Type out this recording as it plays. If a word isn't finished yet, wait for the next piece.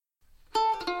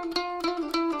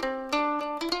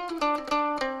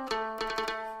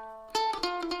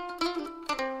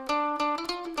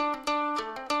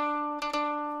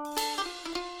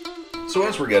So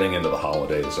as we're getting into the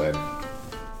holidays, I've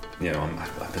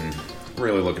been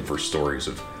really looking for stories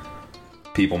of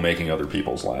people making other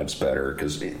people's lives better,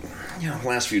 because, the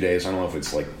last few days, I don't know if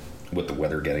it's like with the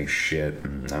weather getting shit,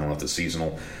 and I don't know if the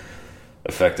seasonal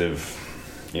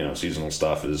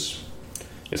stuff is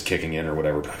kicking in or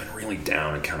whatever, but I've been really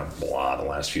down and kind of blah the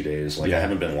last few days. I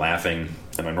haven't been laughing,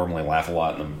 and I normally laugh a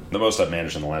lot, and the most I've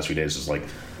managed in the last few days is,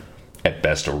 at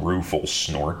best, a rueful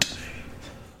snort.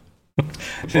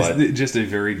 Just a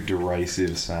very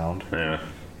derisive sound. Yeah,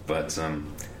 but I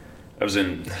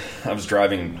was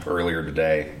driving earlier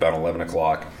today, about 11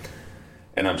 o'clock,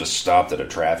 and I'm just stopped at a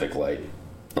traffic light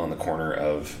on the corner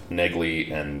of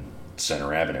Negley and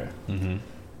Center Avenue. Mm-hmm.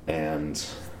 And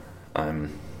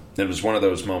it was one of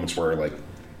those moments where, you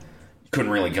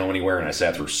couldn't really go anywhere, and I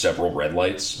sat through several red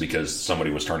lights because somebody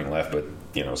was turning left, but,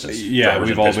 since... Yeah,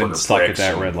 we've all been stuck at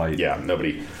that red light. Yeah,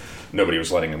 nobody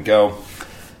was letting them go.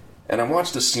 And I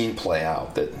watched a scene play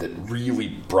out that really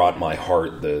brought my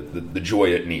heart the joy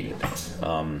it needed,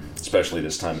 especially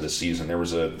this time of the season. There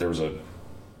was a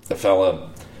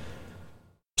fella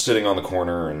sitting on the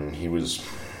corner, and he was,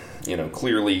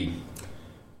 clearly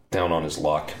down on his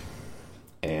luck,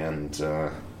 and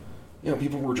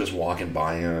people were just walking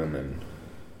by him, and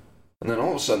then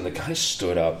all of a sudden the guy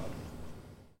stood up,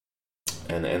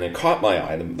 and it caught my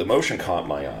eye. The motion caught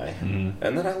my eye, mm-hmm.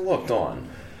 and then I looked on.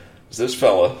 This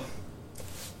fella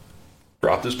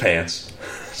dropped his pants,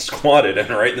 squatted, and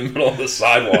right in the middle of the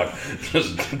sidewalk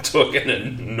just took an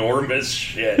enormous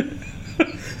shit.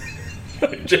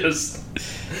 just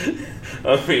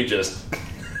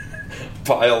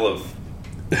pile of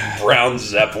brown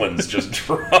Zeppelins just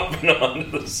dropping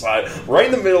onto the side, right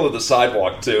in the middle of the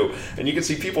sidewalk too, and you can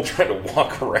see people trying to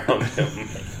walk around him.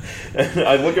 And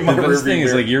I look at my rearview mirror. The thing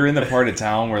is, you're in the part of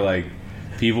town where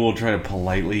people will try to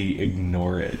politely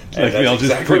ignore it. They'll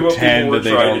exactly just pretend that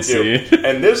they don't see it.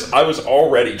 And I was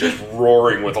already just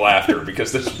roaring with laughter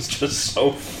because this was just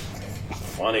so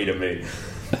funny to me.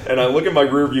 And I look at my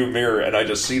rearview mirror and I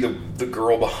just see the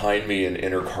girl behind me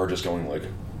in her car just going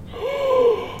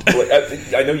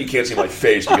I know you can't see my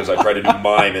face because I try to do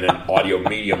mime in an audio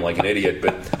medium like an idiot,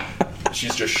 but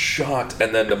she's just shocked.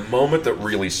 And then the moment that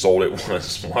really sold it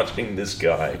was watching this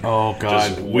guy. Oh,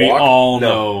 God. We all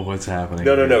know what's happening.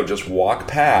 No. Just walk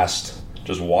past.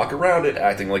 Just walk around it,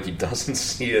 acting like he doesn't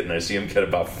see it. And I see him get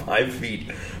about 5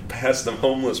 feet past the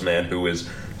homeless man who is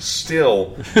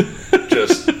still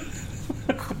just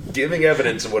giving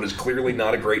evidence of what is clearly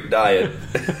not a great diet.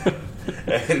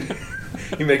 And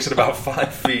he makes it about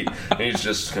 5 feet. And he's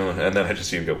just going, and then I just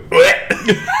see him go,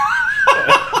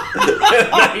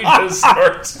 and then he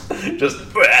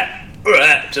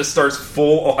just starts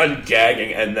full on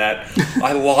gagging, and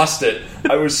I lost it.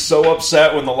 I was so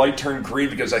upset when the light turned green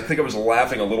because I think I was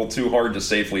laughing a little too hard to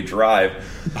safely drive.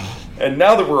 And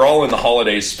now that we're all in the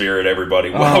holiday spirit, everybody,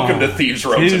 welcome to Thieves,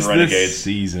 Rogues, and Renegades.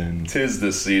 Tis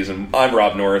this season. I'm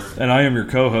Rob North. And I am your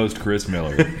co-host, Chris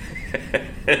Miller.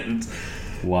 And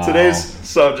wow. Today's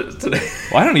subject...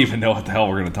 Well, I don't even know what the hell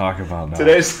we're going to talk about now.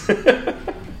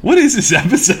 What is this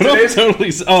episode? I know what it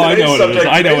is.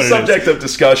 Today's subject of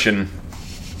discussion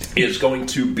is going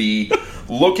to be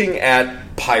looking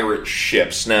at pirate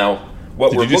ships. Now,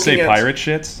 Did you just say pirate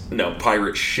shits? No,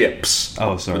 pirate ships.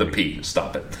 Oh, sorry. With a P.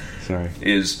 Stop it. Sorry.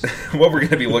 What we're going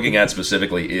to be looking at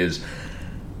specifically is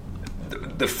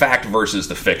the fact versus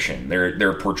the fiction.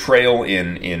 Their portrayal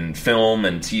in film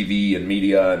and TV and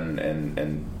media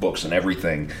and books and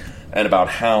everything, and about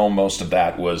how most of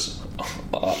that was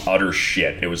utter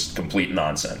shit. It was complete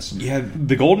nonsense. Yeah,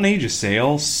 the golden age of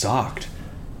sail sucked.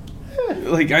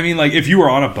 If you were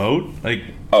on a boat,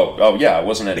 oh yeah, it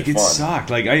wasn't any fun. It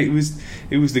sucked. It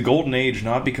was the golden age,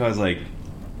 not because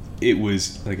it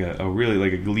was a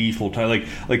really gleeful time,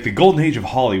 like the golden age of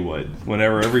Hollywood,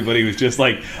 whenever everybody was just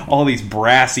all these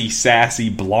brassy, sassy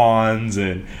blondes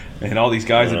and all these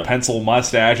guys with pencil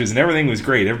mustaches, and everything was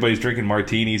great. Everybody's drinking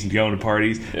martinis and going to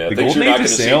parties. Yeah, the golden age of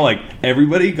sail,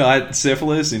 everybody got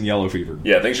syphilis and yellow fever.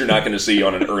 Yeah, things you're not going to see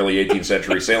on an early 18th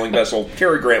century sailing vessel.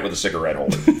 Cary Grant with a cigarette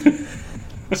holder.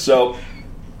 So,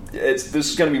 this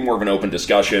is going to be more of an open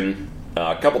discussion.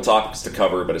 A couple topics to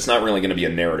cover, but it's not really going to be a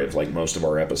narrative like most of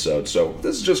our episodes. So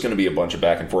this is just going to be a bunch of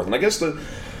back and forth. And I guess the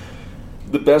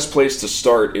best place to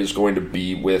start is going to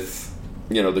be with,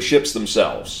 the ships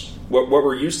themselves. What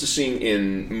we're used to seeing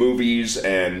in movies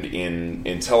and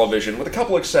in television, with a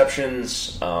couple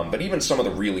exceptions, but even some of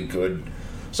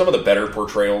the better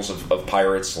portrayals of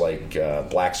pirates, like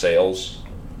Black Sails,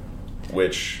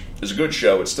 which is a good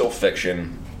show. It's still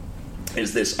fiction.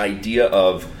 Is this idea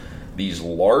of these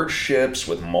large ships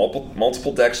with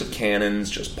multiple decks of cannons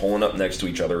just pulling up next to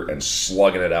each other and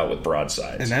slugging it out with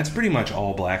broadsides. And that's pretty much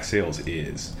all Black Sails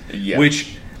is. Yeah.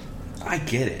 Which, I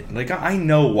get it. Like, I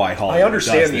know why Hollywood I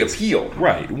understand the does this. appeal.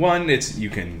 Right. One, it's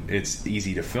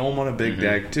easy to film on a big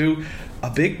deck. Two, a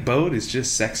big boat is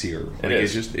just sexier. Like,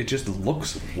 it just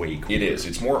looks way cooler. It is.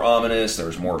 It's more ominous.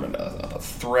 There's more of a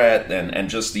threat,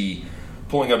 and just the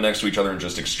pulling up next to each other and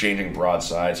just exchanging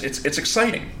broadsides. It's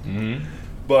exciting. Mm-hmm.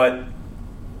 But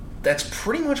that's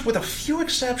pretty much, with a few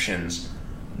exceptions,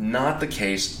 not the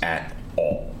case at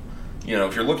all. You know,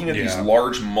 if you're looking at these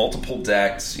large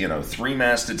multiple-decked,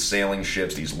 3-masted sailing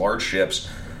ships, these large ships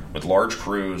with large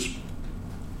crews,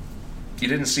 you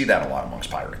didn't see that a lot amongst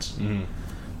pirates. Mm-hmm.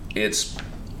 It's,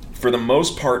 for the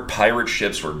most part, pirate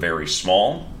ships were very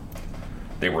small.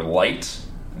 They were light.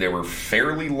 They were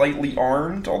fairly lightly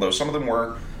armed, although some of them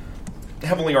were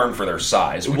heavily armed for their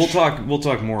size. Which, we'll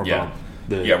talk more about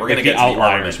we're going to get to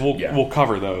outliers. the armament. We'll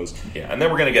cover those. Yeah, and then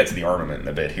we're going to get to the armament in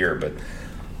a bit here. But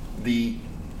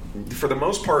for the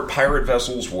most part, pirate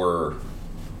vessels were,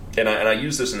 and I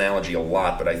use this analogy a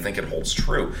lot, but I think it holds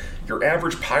true. Your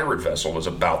average pirate vessel was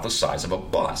about the size of a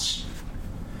bus.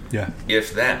 Yeah.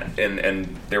 If that.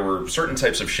 And there were certain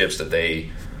types of ships that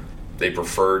they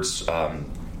preferred,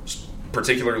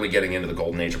 particularly getting into the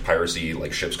golden age of piracy,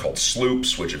 like ships called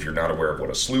sloops, which, if you're not aware of what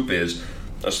a sloop is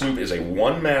a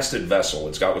one-masted vessel.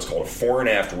 It's got what's called a fore and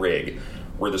aft rig,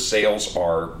 where the sails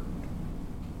are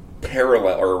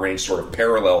parallel, or arranged sort of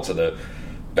parallel to the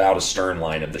bow to stern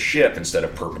line of the ship instead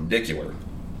of perpendicular.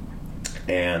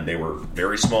 And they were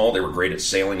very small. They were great at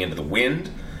sailing into the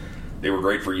wind. They were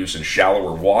great for use in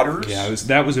shallower waters. Yeah,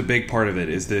 that was a big part of it,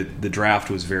 is that the draft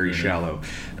was very shallow.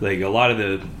 Like, a lot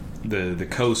of the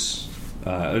coasts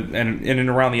and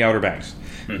around the Outer Banks.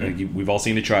 Like, we've all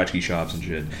seen the tchotchke shops and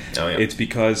shit. Oh, yeah. It's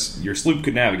because your sloop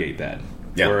could navigate that.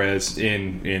 Yeah. Whereas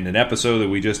in an episode that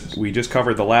we just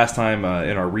covered the last time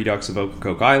in our Redux of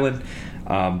Ocracoke Island,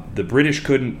 the British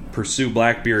couldn't pursue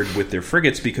Blackbeard with their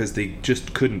frigates because they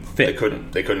just couldn't fit.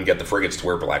 They couldn't get the frigates to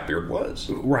where Blackbeard was.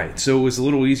 Right. So it was a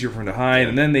little easier for them to hide,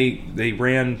 and then they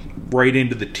ran right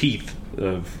into the teeth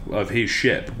of his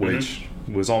ship, which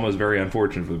was almost very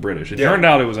unfortunate for the British. It turned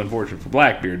out it was unfortunate for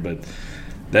Blackbeard, but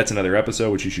that's another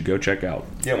episode which you should go check out.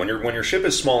 Yeah, when your ship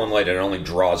is small and light, it only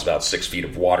draws about 6 feet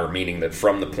of water, meaning that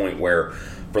from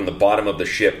the bottom of the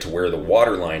ship to where the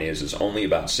water line is only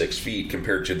about 6 feet,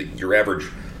 compared to your average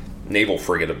naval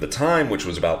frigate of the time, which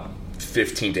was about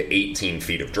 15 to 18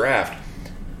 feet of draft.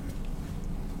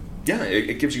 Yeah,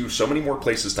 it gives you so many more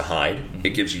places to hide. It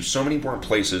gives you so many more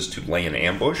places to lay an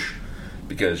ambush,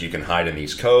 because you can hide in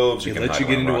these coves. It lets you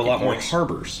get into a lot more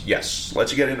harbors. Yes,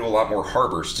 lets you get into a lot more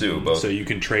harbors, too. Both, so you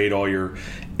can trade all your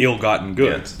ill-gotten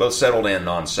goods. Yeah, both settled and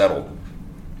non-settled.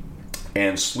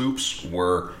 And sloops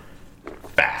were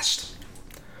fast.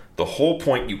 The whole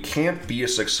point, you can't be a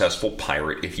successful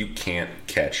pirate if you can't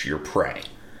catch your prey.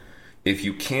 If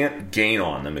you can't gain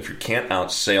on them, if you can't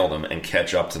outsail them and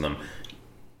catch up to them,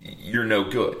 you're no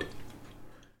good.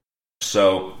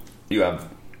 So you have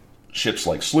ships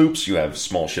like sloops, you have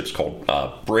small ships called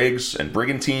brigs and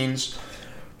brigantines,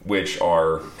 which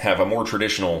have a more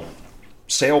traditional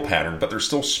sail pattern, but they're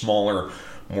still smaller,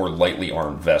 more lightly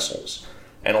armed vessels.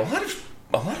 And a lot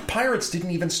of pirates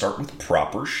didn't even start with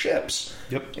proper ships.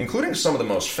 Yep. Including some of the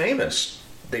most famous.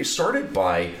 They started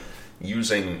by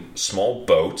using small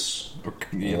boats.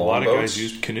 A lot of guys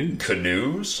used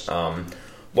canoes.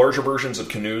 Larger versions of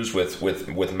canoes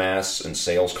with masts and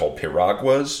sails called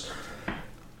piraguas.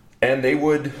 And they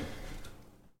would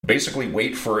basically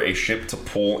wait for a ship to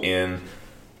pull in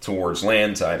towards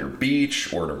land, to either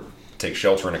beach or to take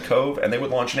shelter in a cove, and they would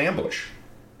launch an ambush.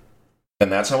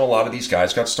 And that's how a lot of these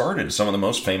guys got started. Some of the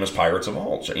most famous pirates of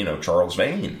all, Charles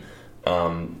Vane,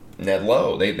 Ned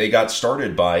Lowe, they got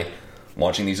started by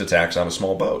launching these attacks out of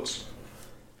small boats.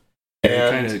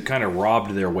 And they kind of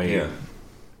robbed their way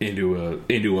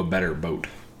into a better boat.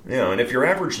 Yeah, and if your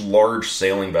average large armed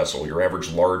sailing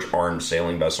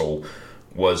vessel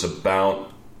was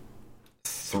about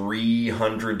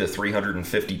 300 to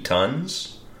 350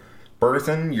 tons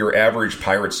burthen, your average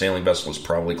pirate sailing vessel is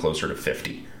probably closer to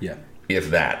 50. Yeah.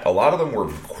 If that. A lot of them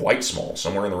were quite small,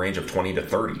 somewhere in the range of 20 to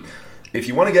 30. If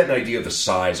you want to get an idea of the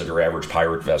size of your average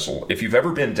pirate vessel, if you've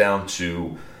ever been down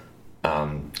to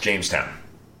Jamestown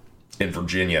in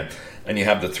Virginia, and you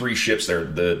have the 3 ships there,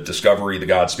 the Discovery, the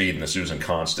Godspeed, and the Susan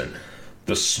Constant.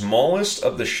 The smallest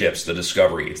of the ships, the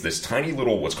Discovery, it's this tiny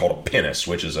little, what's called a pinnace,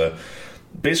 which is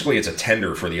basically it's a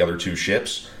tender for the other 2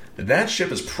 ships. That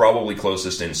ship is probably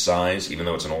closest in size, even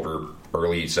though it's an older,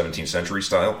 early 17th century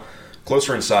style,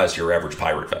 closer in size to your average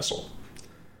pirate vessel.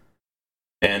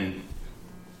 And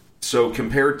So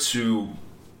compared to,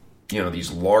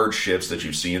 these large ships that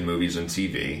you see in movies and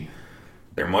TV,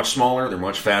 they're much smaller, they're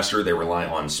much faster, they rely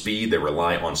on speed, they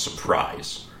rely on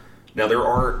surprise. Now, there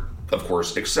are, of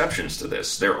course, exceptions to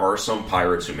this. There are some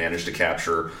pirates who manage to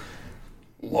capture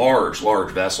large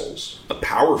vessels,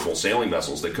 powerful sailing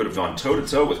vessels that could have gone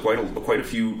toe-to-toe with quite a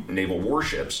few naval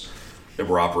warships that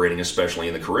were operating especially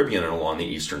in the Caribbean and along the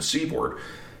eastern seaboard.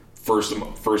 First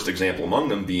example among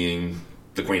them being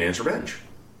the Queen Anne's Revenge.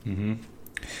 Mm-hmm.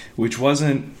 Which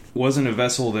wasn't a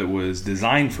vessel that was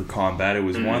designed for combat. It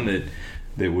was one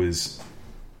that was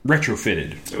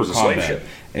retrofitted for combat. Slave ship.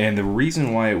 And the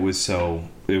reason why it was so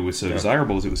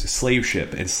desirable is it was a slave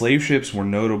ship. And slave ships were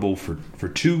notable for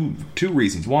two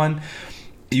reasons. One,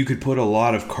 you could put a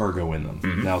lot of cargo in them.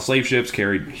 Mm-hmm. Now, slave ships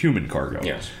carried human cargo.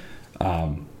 Yes.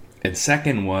 And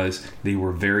second was they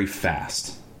were very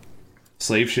fast.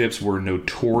 Slave ships were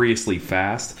notoriously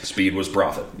fast. Speed was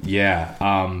profit.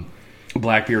 Yeah.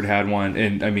 Blackbeard had one,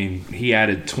 and he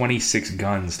added 26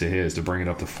 guns to his to bring it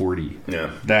up to 40. Yeah.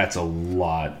 That's a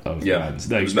lot of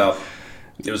guns. It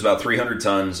was about 300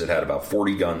 tons. It had about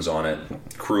 40 guns on it.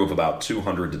 Crew of about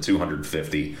 200 to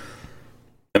 250.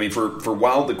 For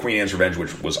while the Queen Anne's Revenge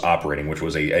was operating, which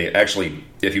was actually,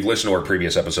 if you've listened to our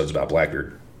previous episodes about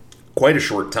Blackbeard, quite a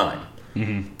short time.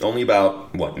 Mm-hmm. Only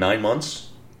about, 9 months?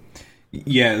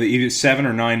 Yeah, either 7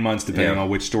 or 9 months, depending on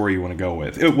which story you want to go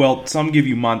with. Well, some give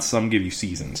you months, some give you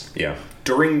seasons. Yeah.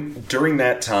 During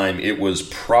that time, it was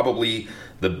probably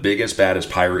the biggest, baddest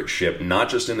pirate ship, not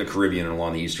just in the Caribbean and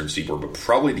along the eastern seaboard, but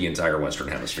probably the entire Western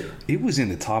Hemisphere. It was in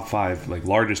the top 5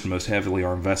 largest and most heavily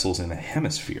armed vessels in the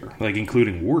hemisphere,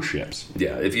 including warships.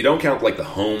 Yeah, if you don't count the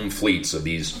home fleets of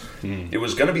these, it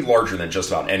was going to be larger than just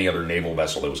about any other naval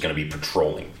vessel that was going to be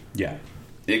patrolling. Yeah.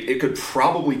 It could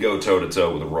probably go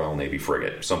toe-to-toe with a Royal Navy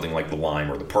frigate, something like the Lime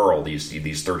or the Pearl, these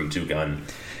 32-gun.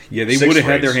 Yeah, they would have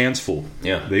had their hands full.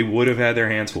 Yeah. They would have had their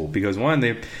hands full because,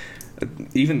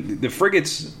 even the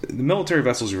frigates, the military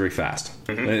vessels are very fast.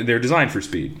 Mm-hmm. They're designed for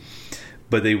speed,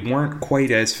 but they weren't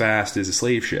quite as fast as a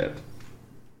slave ship.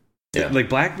 Yeah.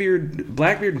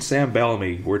 Blackbeard and Sam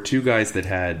Bellamy were two guys that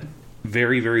had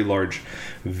very, very large,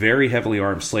 very heavily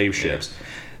armed slave ships. Yeah.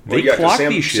 They clocked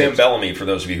these ships. Sam Bellamy, for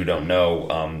those of you who don't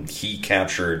know, he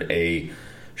captured a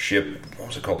ship. What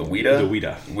was it called? The Ouida? The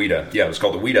Ouida. Ouida. Yeah, it was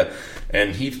called the Ouida.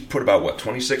 And he put about,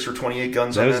 26 or 28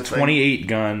 guns on that thing? That was a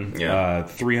 28-gun,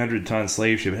 300-ton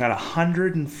slave ship. It had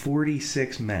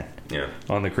 146 men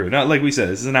on the crew. Now, like we said,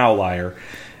 this is an outlier.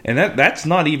 And that's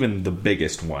not even the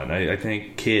biggest one. I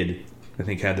think Kidd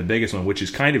had the biggest one, which is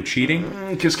kind of cheating.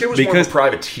 Because Kidd was more of a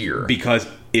privateer. Because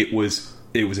it was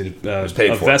a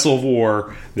vessel of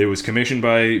war that was commissioned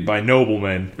by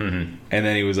noblemen, and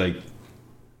then he was like,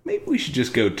 maybe we should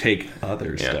just go take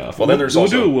other stuff. Well, then we'll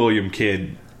do a William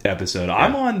Kidd episode. Yeah.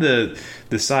 I'm on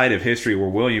the side of history where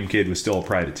William Kidd was still a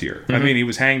privateer. Mm-hmm. He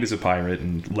was hanged as a pirate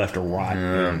and left to rot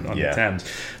on the Thames.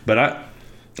 But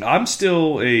I'm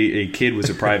still a Kidd was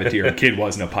a privateer. Kidd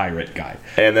wasn't a pirate guy.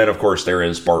 And then, of course, there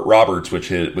is Bart Roberts, with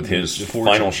his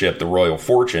final ship, the Royal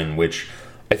Fortune, which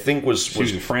I think she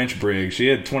was a French brig. She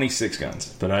had 26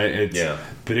 guns, but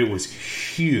it was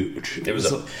huge. It was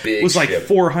a big It was like ship.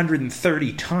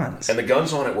 430 tons, and the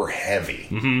guns on it were heavy.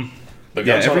 Mm-hmm.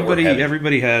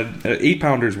 Everybody had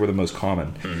 8-pounders were the most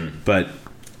common, but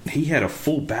he had a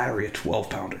full battery of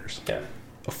 12-pounders. Yeah,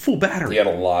 a full battery. He had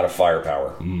a lot of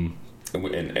firepower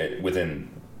within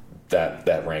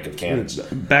that rank of cannons.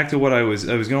 Back to what I was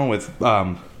going with.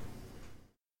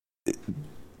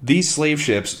 These slave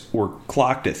ships were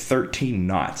clocked at 13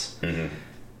 knots. Mm-hmm.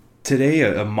 Today,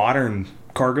 a modern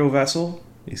cargo vessel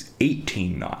is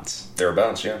 18 knots.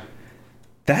 Thereabouts, yeah.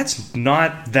 That's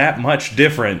not that much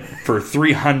different for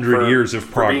 300 years of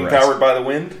progress. For being powered by the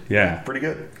wind? Yeah. Pretty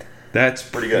good. That's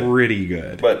pretty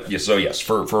good. But, yes,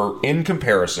 for in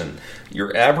comparison,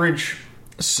 your average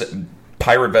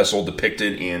pirate vessel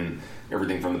depicted in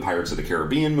everything from the Pirates of the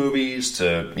Caribbean movies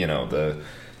to,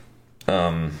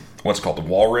 what's it called, the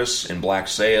Walrus in Black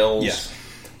Sails,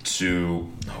 to,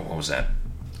 what was that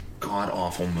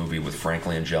god-awful movie with Frank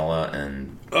Langella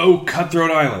and... Oh, Cutthroat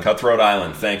Island. Cutthroat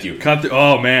Island, thank you.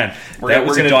 Oh, man. That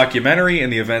was a documentary,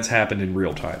 and the events happened in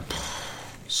real time.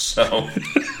 So...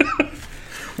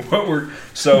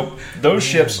 So those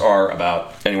ships are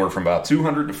anywhere from about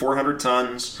 200 to 400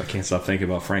 tons. I can't stop thinking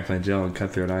about Frank Langella and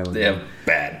Cutthroat Island. They have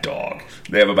bad dog.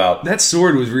 They have about... That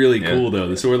sword was really cool, though.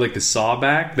 The sword, the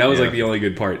sawback, that was the only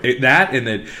good part. That and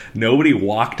that nobody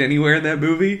walked anywhere in that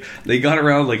movie. They got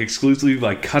around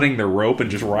exclusively cutting the rope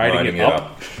and just riding it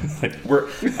up.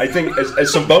 I think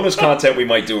as some bonus content, we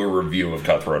might do a review of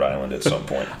Cutthroat Island at some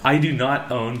point. I do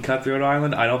not own Cutthroat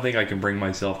Island. I don't think I can bring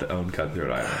myself to own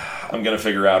Cutthroat Island. I'm going to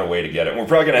figure out out a way to get it. We're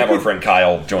probably going to have our friend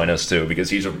Kyle join us too, because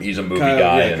he's a movie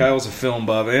guy. Yeah, Kyle's a film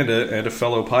buff and a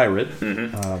fellow pirate.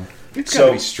 Mm-hmm. It's got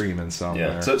to be streaming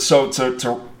somewhere. Yeah. So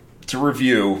to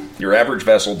review, your average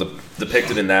vessel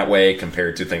depicted in that way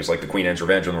compared to things like the Queen Anne's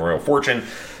Revenge and the Royal Fortune,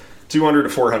 200 to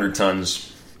 400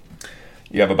 tons.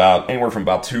 You have about anywhere from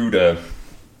about 2 to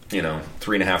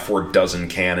 3.5, 4 dozen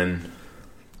cannon.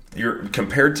 You're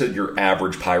compared to your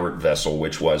average pirate vessel,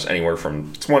 which was anywhere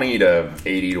from 20 to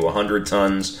 80 to 100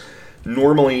 tons.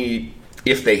 Normally,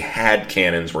 if they had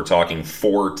cannons, we're talking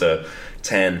 4 to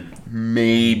 10,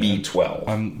 maybe 12.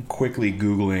 I'm quickly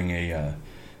Googling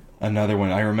another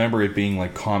one. I remember it being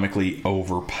like comically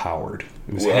overpowered.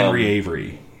 It was Henry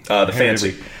Avery. The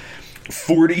Fancy.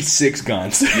 46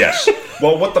 guns. Yes.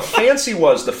 Well, what the Fancy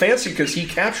was, because he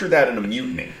captured that in a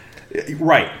mutiny.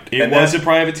 Right. It was a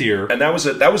privateer. And that was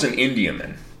an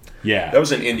Indiaman. Yeah. That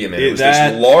was an Indiaman. It was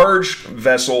this large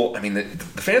vessel. I mean, the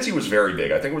Fancy was very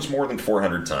big. I think it was more than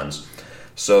 400 tons.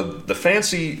 So the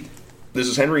Fancy, this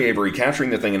is Henry Avery capturing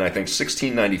the thing in, I think,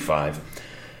 1695.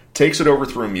 Takes it over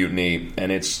through a mutiny,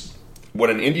 and it's what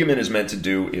an Indiaman is meant to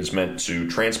do is meant to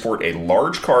transport a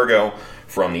large cargo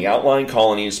from the outlying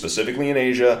colonies, specifically in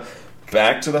Asia,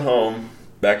 back to the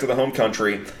home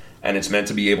country, and it's meant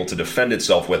to be able to defend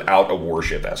itself without a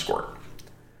warship escort.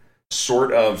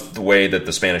 Sort of the way that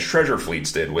the Spanish treasure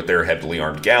fleets did with their heavily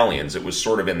armed galleons. It was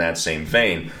sort of in that same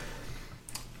vein.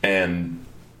 And,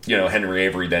 Henry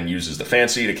Avery then uses the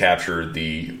Fancy to capture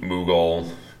the Mughal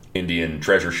Indian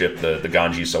treasure ship, the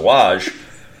Ganges Sawaj.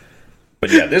 But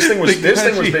yeah, this thing was big and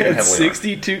heavily armed.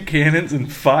 62 cannons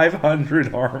and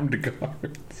 500 armed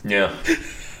guards. Yeah.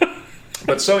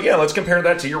 But so let's compare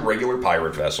that to your regular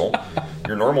pirate vessel,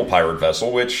 your normal pirate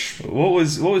vessel. Which what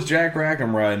was Jack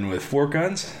Rackham riding with? 4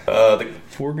 guns?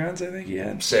 4 guns, I think he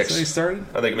had. 6. That's how he started.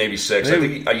 I think maybe 6. I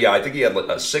think he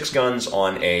had 6 guns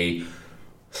on a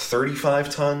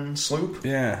 35-ton sloop.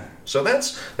 Yeah. So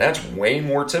that's way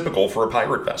more typical for a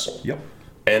pirate vessel. Yep.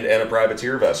 And a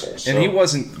privateer vessel. So. And he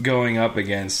wasn't going up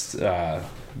against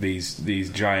these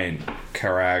giant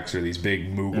carracks or these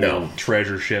big Mughal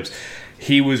treasure ships.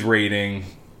 He was raiding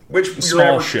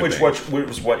small shipping. Which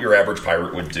was what your average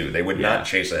pirate would do. They would not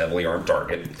chase a heavily armed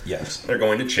target. Yes. They're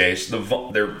going to chase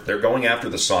they're going after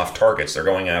the soft targets. They're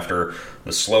going after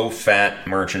the slow, fat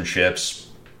merchant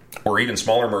ships, or even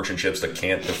smaller merchant ships that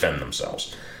can't defend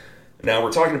themselves. Now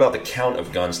we're talking about the count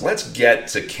of guns. Let's get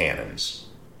to cannons.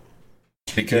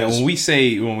 Because when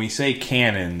we say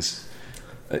cannons,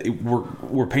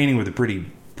 we're painting with a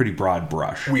pretty broad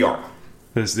brush. We are.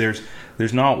 Because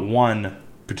there's not one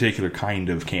particular kind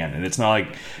of cannon. It's not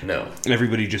like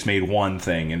everybody just made one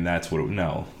thing and that's what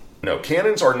no. No,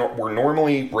 cannons were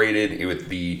normally rated with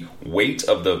the weight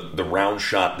of the round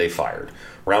shot they fired.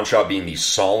 Round shot being the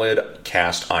solid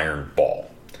cast iron ball.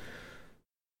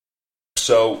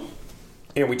 So,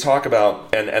 we talk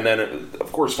about, and then,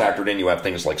 of course, factored in, you have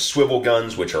things like swivel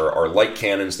guns, which are light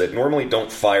cannons that normally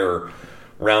don't fire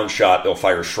round shot. They'll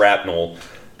fire shrapnel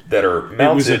that are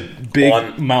mounted. It was a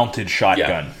big mounted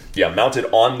shotgun. Yeah, mounted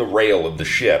on the rail of the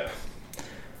ship.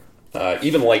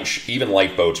 Even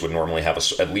light boats would normally have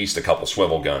at least a couple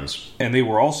swivel guns. And they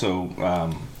were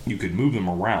also, you could move them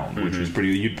around, which was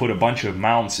pretty. You'd put a bunch of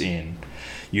mounts in.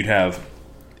 You'd have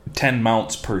 10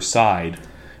 mounts per side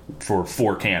for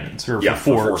 4 cannons, or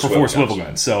for four swivel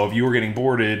guns. So if you were getting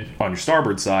boarded on your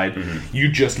starboard side,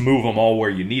 you just move them all where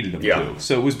you needed them to.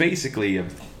 So it was basically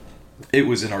it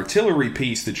was an artillery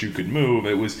piece that you could move.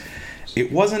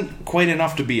 It wasn't quite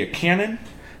enough to be a cannon,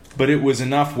 but it was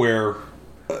enough where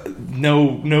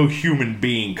no human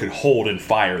being could hold and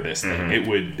fire this thing. It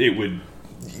would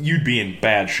you'd be in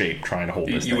bad shape trying to hold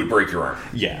this thing. You would break your arm.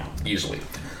 Yeah. Easily.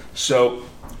 So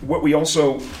what we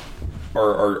also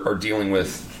are dealing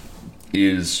with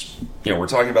is, we're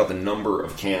talking about the number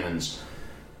of cannons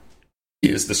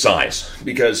is the size.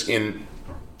 Because in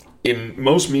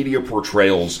most media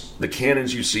portrayals, the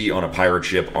cannons you see on a pirate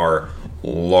ship are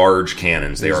large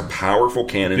cannons. They are powerful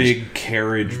cannons. Big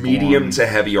carriage. Medium to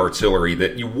heavy artillery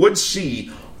that you would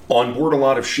see on board a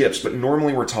lot of ships, but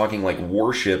normally we're talking like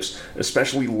warships,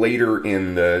 especially later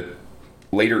in the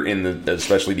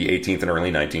especially the 18th and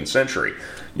early 19th century.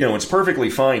 It's perfectly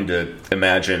fine to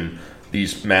imagine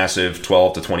these massive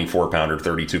 12 to 24 pounder,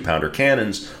 32 pounder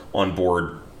cannons on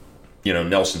board,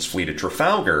 Nelson's fleet at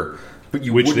Trafalgar. But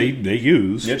which they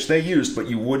used. Which they used, but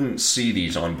you wouldn't see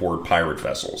these on board pirate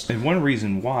vessels. And one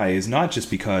reason why is not just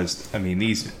because,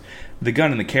 the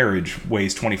gun in the carriage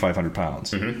weighs 2,500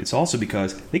 pounds. It's also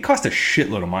because they cost a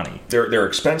shitload of money. They're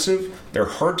expensive, they're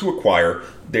hard to acquire,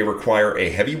 they require a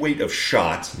heavy weight of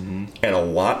shot, and a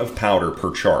lot of powder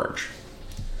per charge.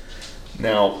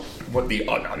 Now,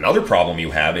 another problem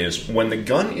you have is when the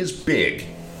gun is big,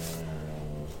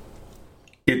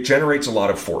 it generates a lot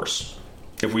of force.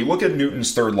 If we look at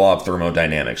Newton's third law of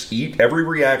thermodynamics, every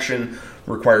reaction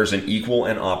requires an equal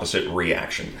and opposite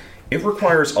reaction. It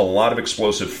requires a lot of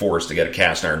explosive force to get a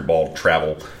cast iron ball to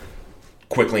travel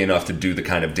quickly enough to do the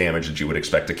kind of damage that you would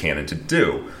expect a cannon to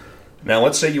do. Now,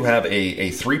 let's say you have a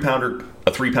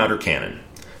 3-pounder cannon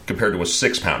compared to a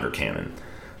 6-pounder cannon.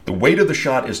 The weight of the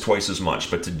shot is twice as much,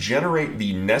 but to generate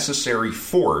the necessary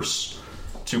force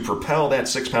to propel that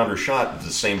 6-pounder shot at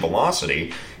the same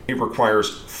velocity, it requires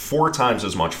 4 times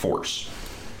as much force.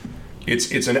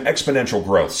 It's an exponential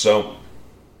growth. So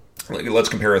let's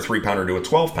compare a 3-pounder to a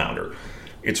 12-pounder.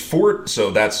 So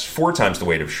that's 4 times the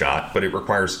weight of shot, but it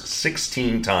requires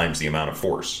 16 times the amount of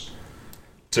force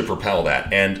to propel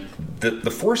that. And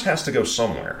the force has to go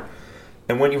somewhere.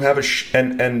 And when you have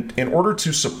and in order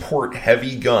to support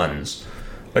heavy guns,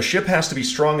 a ship has to be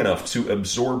strong enough to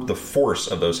absorb the force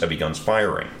of those heavy guns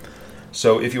firing.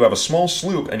 So if you have a small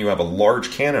sloop and you have a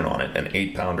large cannon on it, an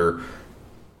 8-pounder,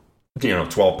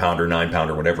 12-pounder,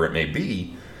 9-pounder, whatever it may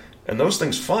be, and those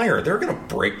things fire, they're going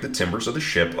to break the timbers of the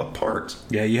ship apart.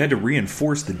 Yeah, you had to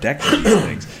reinforce the deck with these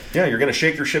things. Yeah, you're going to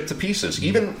shake your ship to pieces.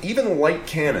 Mm-hmm. Even light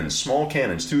cannons, small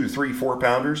cannons, 2 to 3,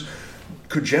 4-pounders,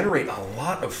 could generate a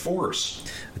lot of force.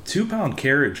 A 2-pound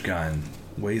carriage gun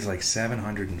weighs like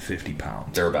 750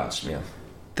 pounds. Thereabouts, yeah.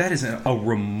 That is a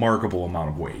remarkable amount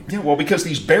of weight. Yeah, well, because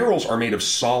these barrels are made of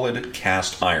solid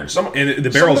cast iron. And the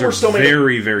barrels are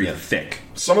very, very thick.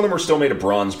 Some of them are still made of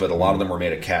bronze, but a lot of them are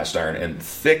made of cast iron. And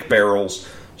thick barrels,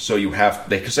 so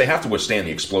because they have to withstand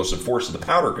the explosive force of the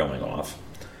powder going off.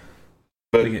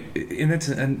 But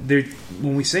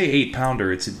when we say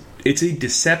 8-pounder, it's a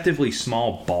deceptively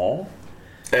small ball.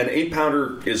 An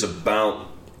 8-pounder is about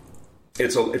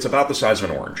it's about the size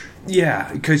of an orange.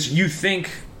 Yeah, because you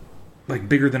think like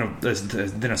bigger than a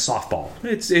softball.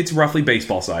 It's roughly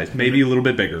baseball size, maybe a little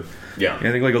bit bigger. Yeah,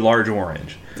 I think like a large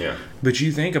orange. Yeah, but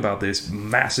you think about this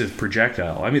massive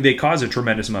projectile. I mean, they cause a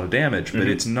tremendous amount of damage, but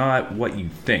it's not what you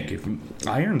think.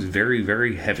 Iron's very,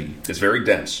 very heavy. It's very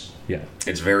dense. Yeah,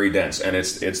 it's very dense, and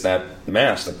it's that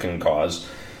mass that can cause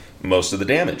most of the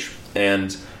damage.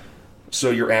 And so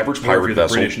your average pirate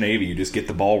vessel, the British Navy, you just get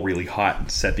the ball really hot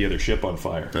and set the other ship on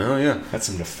fire. Oh yeah, that's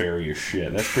some nefarious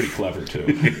shit. That's pretty clever too.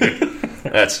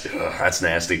 That's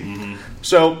nasty. Mm-hmm.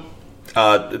 So,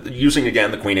 using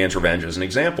again the Queen Anne's Revenge as an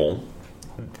example,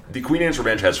 the Queen Anne's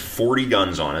Revenge has 40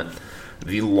 guns on it,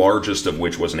 the largest of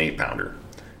which was an 8-pounder.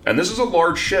 And this is a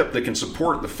large ship that can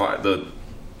support the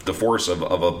force of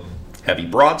a heavy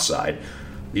broadside.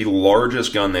 The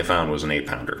largest gun they found was an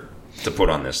 8-pounder to put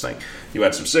on this thing. You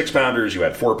had some 6-pounders, you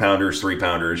had 4-pounders,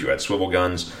 3-pounders, you had swivel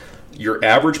guns. Your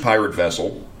average pirate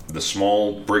vessel, the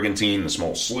small brigantine, the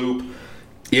small sloop,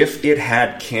 if it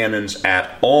had cannons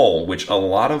at all, which a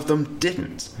lot of them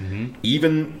didn't,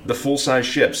 even the full-size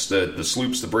ships, the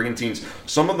sloops, the brigantines,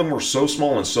 some of them were so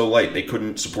small and so light they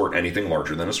couldn't support anything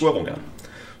larger than a swivel gun.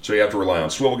 So you have to rely on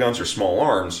swivel guns or small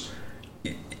arms.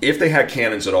 If they had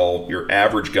cannons at all, your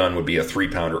average gun would be a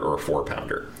 3-pounder or a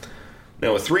 4-pounder.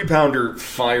 Now, a 3-pounder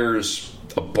fires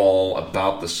a ball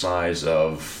about the size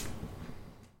of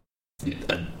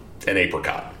an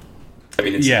apricot. I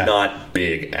mean, it's not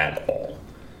big at all.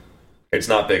 It's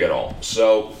not big at all.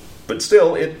 So, but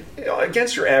still,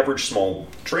 against your average small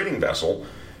trading vessel,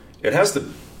 it has the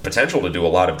potential to do a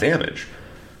lot of damage.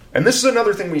 And this is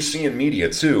another thing we see in media,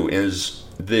 too, is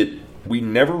that we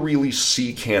never really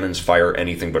see cannons fire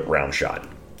anything but round shot.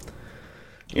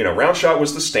 Round shot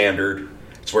was the standard.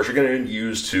 It's what you're going to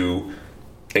use to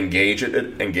engage at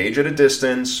a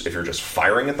distance. If you're just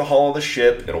firing at the hull of the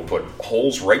ship, it'll put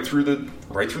holes right through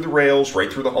the rails,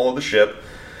 right through the hull of the ship,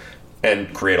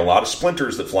 and create a lot of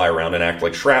splinters that fly around and act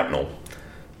like shrapnel.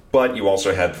 But you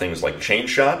also had things like chain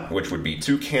shot, which would be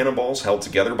 2 cannonballs held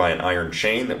together by an iron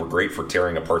chain that were great for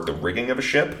tearing apart the rigging of a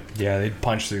ship. Yeah, they'd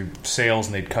punch through sails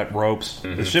and they'd cut ropes.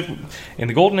 Mm-hmm. The ship in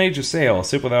the golden age of sail, a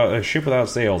ship without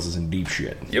sails is in deep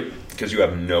shit. Yep, because you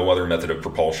have no other method of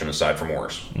propulsion aside from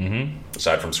oars,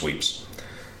 aside from sweeps.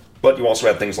 But you also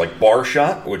had things like bar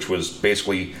shot, which was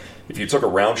basically if you took a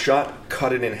round shot,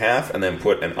 cut it in half, and then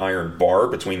put an iron bar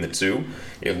between the two.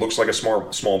 It looks like a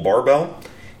small barbell.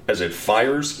 As it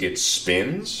fires, it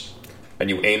spins,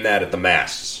 and you aim that at the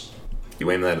masts.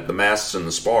 You aim that at the masts and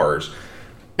the spars,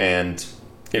 and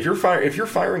if you're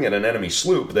firing at an enemy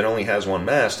sloop that only has one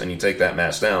mast, and you take that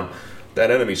mast down,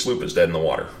 that enemy sloop is dead in the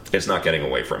water. It's not getting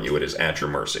away from you. It is at your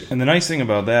mercy. And the nice thing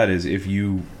about that is if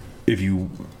you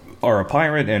are a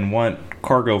pirate and want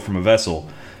cargo from a vessel,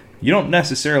 you don't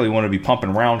necessarily want to be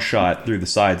pumping round shot through the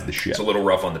sides of the ship. It's a little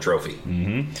rough on the trophy.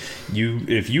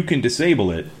 If you can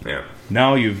disable it, Yeah.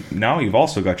 now you've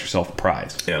also got yourself a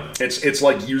prize. Yeah. It's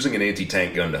like using an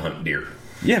anti-tank gun to hunt deer.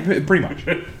 Yeah, pretty much.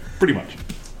 Pretty much.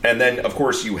 And then, of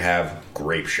course, you have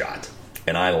Grape Shot.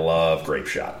 And I love Grape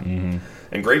Shot. And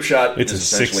Grape Shot It's is a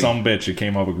sick essentially... sumbitch that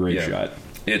came up with Grape Shot.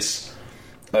 It's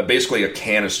basically a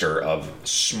canister of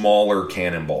smaller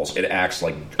cannonballs. It acts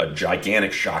like a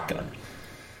gigantic shotgun.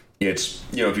 It's,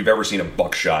 if you've ever seen a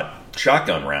buckshot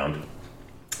shotgun round,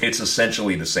 it's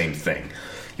essentially the same thing.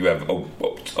 You have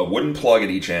a wooden plug at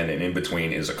each end, and in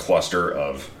between is a cluster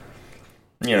of,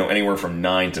 anywhere from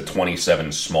 9 to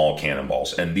 27 small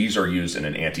cannonballs. And these are used in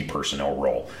an anti-personnel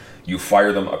role. You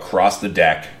fire them across the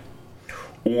deck,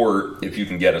 or if you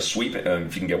can get if you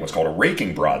can get what's called a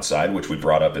raking broadside, which we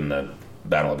brought up in the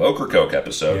Battle of Ocracoke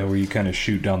episode. Yeah, where you kind of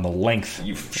shoot down the length.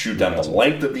 You shoot down the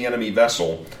length of the enemy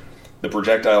vessel. The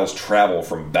projectiles travel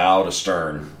from bow to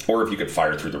stern, or if you could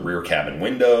fire through the rear cabin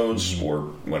windows or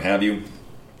what have you,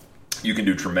 you can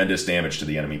do tremendous damage to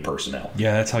the enemy personnel.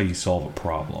 Yeah, that's how you solve a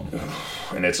problem.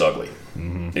 And it's ugly.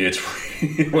 It's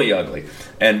really ugly.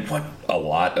 And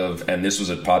and this was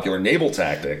a popular naval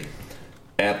tactic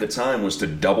at the time, was to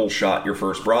double shot your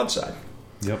first broadside.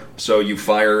 Yep. So you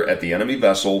fire at the enemy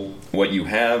vessel. What you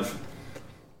have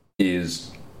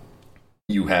is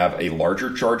you have a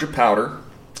larger charge of powder,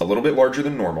 a little bit larger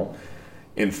than normal.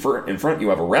 In front you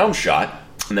have a round shot,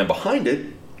 and then behind it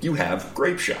you have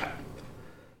Grape Shot.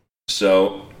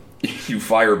 So you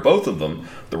fire both of them.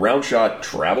 The round shot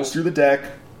travels through the deck,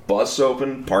 busts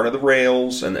open part of the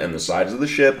rails and the sides of the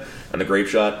ship, and the Grape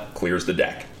Shot clears the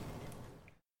deck.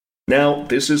 Now,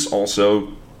 this is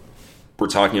also, we're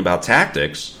talking about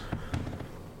tactics.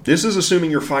 This is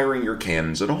assuming you're firing your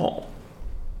cannons at all.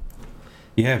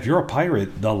 Yeah, if you're a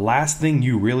pirate, the last thing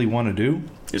you really want to do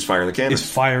Is fire the cannons.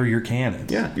 is fire your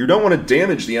cannons. Yeah, you don't want to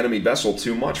damage the enemy vessel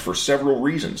too much for several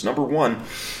reasons. Number one,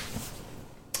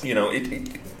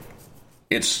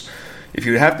 it's if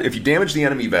you damage the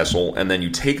enemy vessel and then you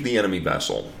take the enemy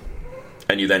vessel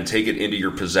and you then take it into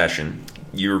your possession,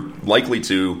 you're likely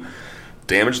to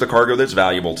damage the cargo that's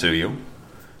valuable to you,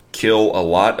 kill a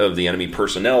lot of the enemy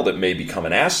personnel that may become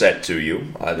an asset to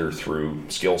you, either through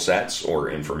skill sets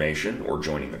or information or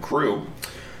joining the crew.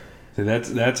 So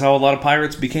that's how a lot of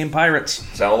pirates became pirates.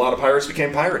 That's how a lot of pirates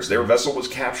became pirates. Their vessel was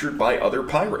captured by other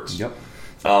pirates. Yep.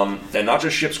 And not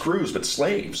just ship's crews, but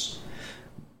slaves.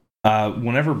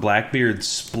 Whenever Blackbeard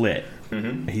split,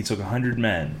 he took 100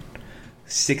 men.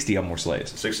 60 of them were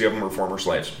slaves. 60 of them were former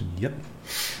slaves. Yep.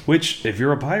 Which, if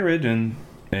you're a pirate and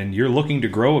you're looking to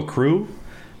grow a crew,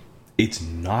 it's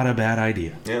not a bad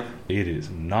idea. Yeah. It is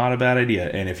not a bad idea.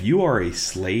 And if you are a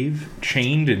slave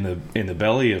chained in the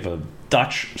belly of a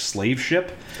Dutch slave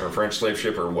ship, Or a French slave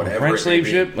ship, or whatever. French slave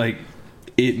ship,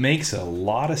 it makes a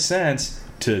lot of sense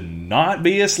to not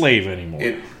be a slave anymore.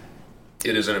 It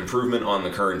is an improvement on the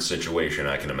current situation,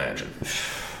 I can imagine.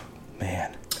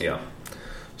 Man. Yeah.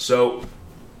 So,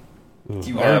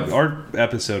 our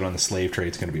episode on the slave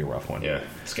trade is going to be a rough one. Yeah.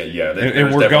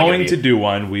 And we're going to do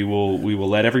one. We will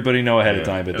let everybody know ahead of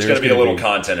time. But there's going to be a little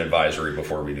content advisory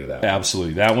before we do that.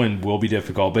 Absolutely. That one will be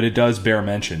difficult, but it does bear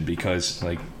mention because,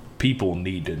 people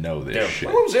need to know this shit.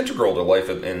 Well, it was integral to life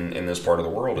in this part of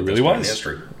the world at this point in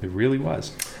history. It really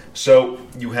was. So,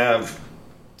 you have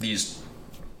these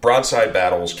broadside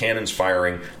battles, cannons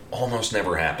firing, almost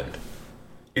never happened.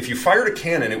 If you fired a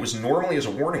cannon, it was normally as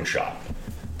a warning shot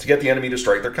to get the enemy to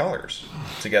strike their colors,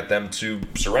 to get them to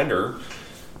surrender,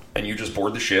 and you just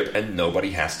board the ship and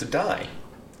nobody has to die.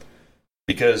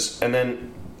 Because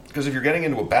if you're getting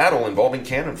into a battle involving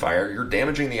cannon fire, you're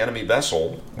damaging the enemy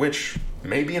vessel, which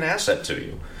may be an asset to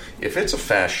you. If it's a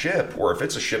fast ship, or if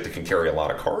it's a ship that can carry a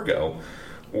lot of cargo,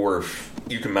 or if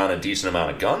you can mount a decent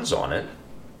amount of guns on it,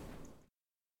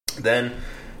 then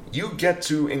you get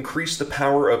to increase the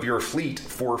power of your fleet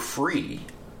for free,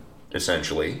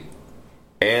 essentially.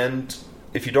 And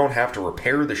if you don't have to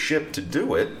repair the ship to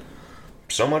do it,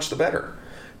 so much the better.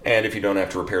 And if you don't have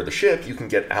to repair the ship, you can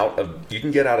get out of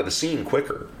the scene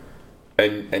quicker.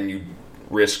 And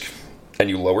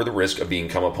you lower the risk of being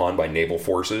come upon by naval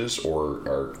forces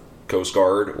or Coast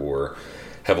Guard or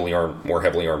more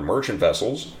heavily armed merchant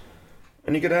vessels,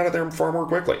 and you get out of there far more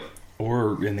quickly.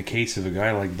 Or in the case of a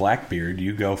guy like Blackbeard,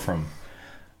 you go from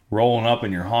rolling up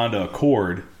in your Honda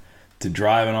Accord to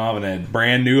driving off in a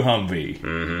brand new Humvee.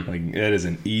 Mm-hmm. That is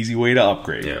an easy way to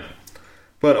upgrade. Yeah.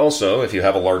 But also, if you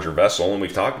have a larger vessel, and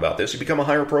we've talked about this, you become a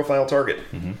higher profile target.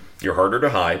 Mm-hmm. You're harder to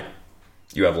hide.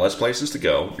 You have less places to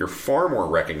go. You're far more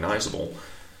recognizable.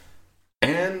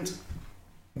 And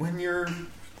when you're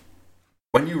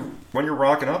when you're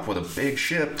rocking up with a big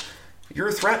ship,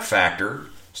 your threat factor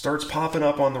starts popping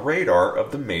up on the radar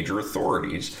of the major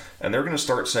authorities, and they're going to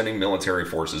start sending military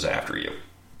forces after you.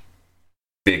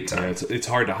 Big time. Yeah, it's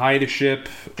hard to hide a ship.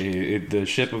 The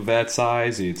ship of that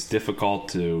size, it's difficult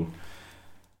to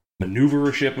maneuver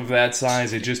a ship of that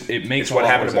size. It makes it's what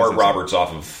happened to Bart Roberts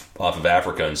off of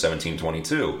Africa in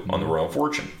 1722 on the Royal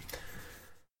Fortune.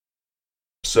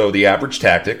 So the average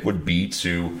tactic would be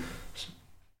to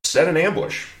set an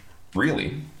ambush,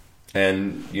 really,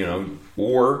 and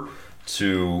or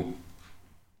to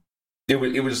it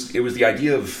was the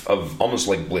idea of almost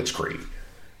like blitzkrieg.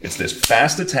 It's this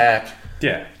fast attack.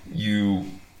 Yeah,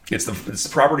 it's the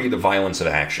property of the violence of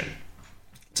action.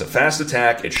 It's a fast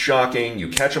attack. It's shocking. You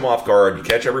catch them off guard. You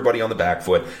catch everybody on the back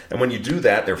foot, and when you do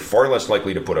that, they're far less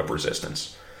likely to put up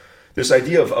resistance. This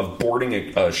idea of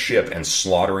boarding a ship and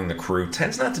slaughtering the crew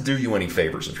tends not to do you any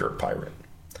favors if you're a pirate.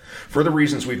 For the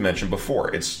reasons we've mentioned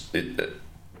before, a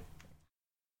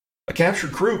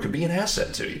captured crew could be an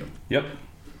asset to you. Yep.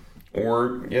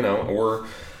 Or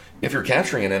if you're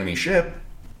capturing an enemy ship,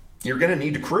 you're going to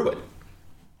need to crew it.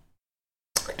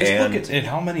 Just look at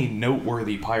how many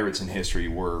noteworthy pirates in history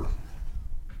were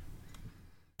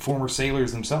former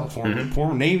sailors themselves,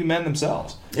 former Navy men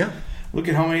themselves. Yeah. Look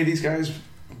at how many of these guys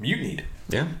mutinied.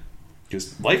 Yeah.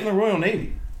 Just life in the Royal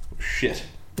Navy. Shit.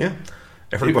 Yeah.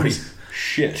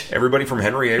 Shit. Everybody from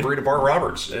Henry Avery to Bart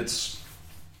Roberts.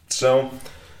 So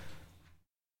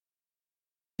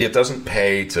it doesn't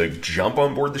pay to jump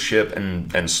on board the ship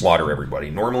and slaughter everybody.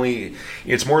 Normally,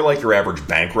 it's more like your average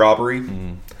bank robbery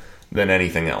than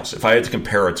anything else. If I had to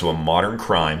compare it to a modern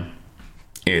crime,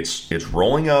 it's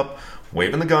rolling up,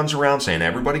 waving the guns around, saying,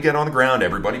 everybody get on the ground,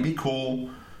 everybody be cool.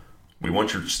 We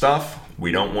want your stuff.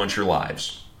 We don't want your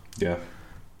lives. Yeah.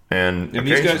 And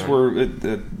these guys were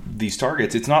these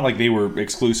targets. It's not like they were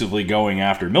exclusively going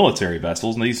after military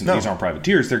vessels. These aren't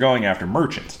privateers. They're going after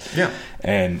merchants. Yeah.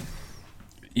 And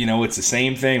it's the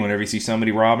same thing whenever you see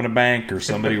somebody robbing a bank or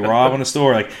somebody robbing a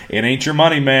store. Like, it ain't your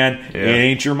money, man. Yeah. It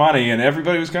ain't your money. And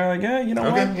everybody was kind of like, yeah, you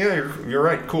know what? Yeah, you're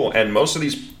right. Cool. And most of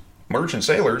these merchant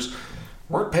sailors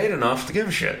weren't paid enough to give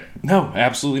a shit. No,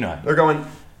 absolutely not. They're going,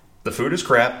 the food is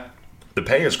crap. The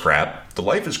pay is crap. The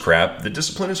life is crap. The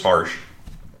discipline is harsh.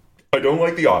 I don't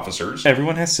like the officers.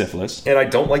 Everyone has syphilis. And I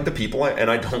don't like the people, and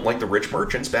I don't like the rich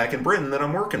merchants back in Britain that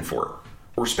I'm working for.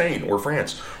 Or Spain, or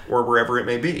France, or wherever it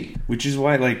may be. Which is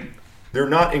why, they're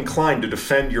not inclined to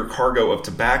defend your cargo of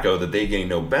tobacco that they gain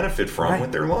no benefit from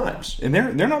with their lives. And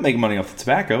they're not making money off the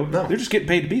tobacco. No. They're just getting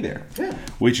paid to be there. Yeah.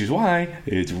 Which is why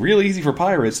it's real easy for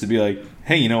pirates to be like,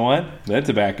 hey, you know what? That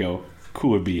tobacco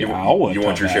could be you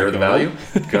want your share of the value?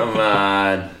 Come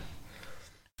on.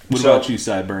 What about you,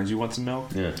 Sideburns? You want some milk?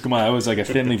 Yeah. Come on, it was like a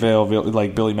thinly veiled,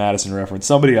 like Billy Madison reference.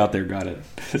 Somebody out there got it.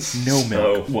 No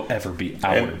milk will ever be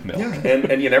our milk. Yeah.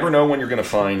 And you never know when you're going to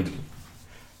find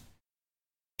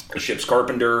a ship's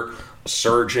carpenter, a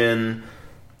surgeon,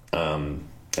 a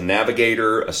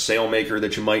navigator, a sailmaker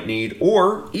that you might need,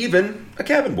 or even a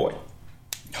cabin boy.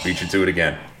 Beat you to it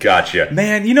again. Gotcha.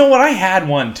 Man, you know what? I had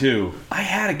one, too. I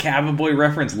had a cabin boy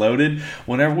reference loaded.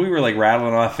 Whenever we were,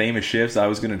 rattling off famous ships, I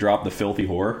was going to drop the filthy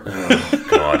whore. Oh,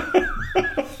 God.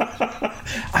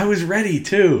 I was ready,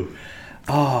 too.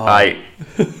 Oh.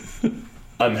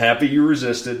 I'm happy you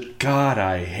resisted. God,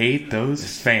 I hate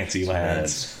those fancy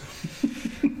lads.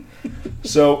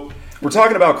 So, we're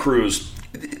talking about crews.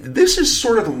 This is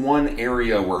sort of the one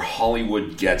area where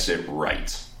Hollywood gets it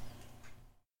right.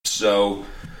 So,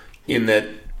 in that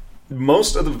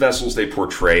most of the vessels they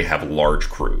portray have large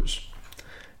crews.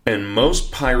 And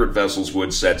most pirate vessels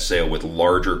would set sail with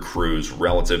larger crews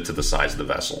relative to the size of the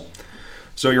vessel.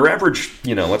 So your average,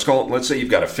 let's say you've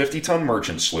got a 50-ton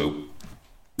merchant sloop.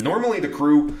 Normally the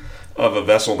crew of a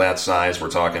vessel that size, we're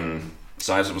talking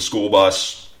size of a school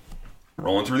bus,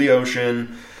 rolling through the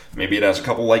ocean. Maybe it has a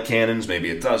couple light cannons, maybe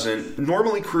it doesn't.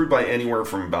 Normally crewed by anywhere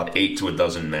from about 8 to a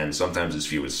dozen men, sometimes as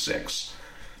few as 6.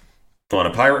 On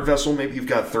a pirate vessel, maybe you've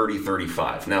got 30,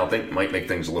 35. Now, that might make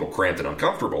things a little cramped and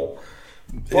uncomfortable.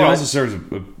 It also serves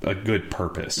a good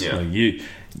purpose. Yeah.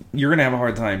 You're going to have a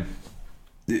hard time.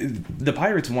 The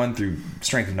pirates won through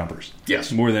strength of numbers.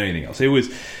 Yes. More than anything else.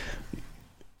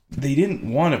 They didn't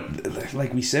want to,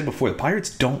 like we said before, the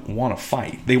pirates don't want to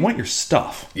fight. They want your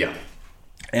stuff. Yeah.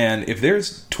 And if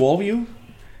there's 12 of you,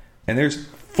 and there's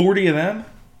 40 of them,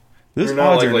 those You're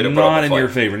not odds are not in fight. your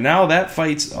favor. Now that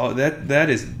fight's that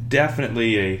is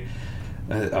definitely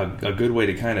a good way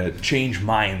to kind of change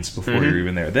minds before you're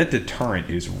even there. That deterrent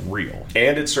is real,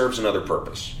 and it serves another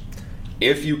purpose.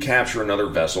 If you capture another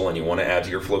vessel and you want to add to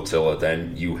your flotilla,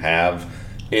 then you have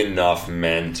enough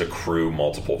men to crew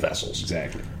multiple vessels.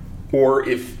 Exactly. Or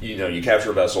if you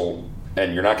capture a vessel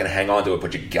and you're not going to hang on to it,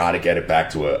 but you got to get it back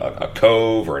to a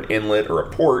cove or an inlet or a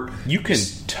port. You can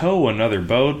tow another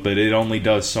boat, but it only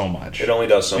does so much. It only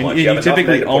does so much. And you have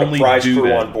typically enough men to put only a prize do crew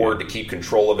that, on board to keep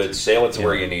control of it, sail it to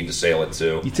where you need to sail it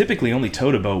to. You typically only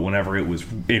towed a boat whenever it was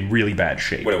in really bad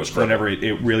shape. When it was crippled. Whenever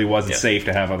it really wasn't safe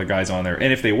to have other guys on there.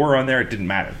 And if they were on there, it didn't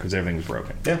matter because everything was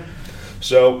broken. Yeah.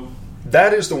 So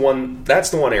that's the one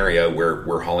area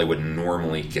where Hollywood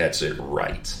normally gets it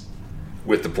right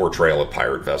with the portrayal of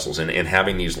pirate vessels and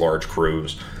having these large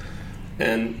crews.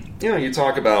 And, you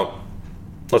talk about,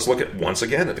 let's look at, once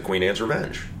again, at the Queen Anne's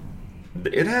Revenge.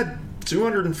 It had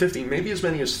 250, maybe as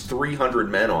many as 300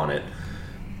 men on it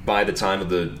by the time of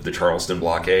the Charleston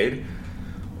blockade.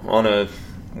 On a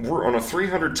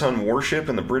 300-ton warship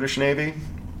in the British Navy,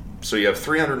 so you have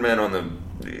 300 men on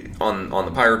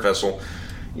the pirate vessel.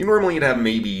 Normally you'd have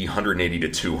maybe 180 to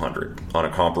 200 on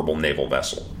a comparable naval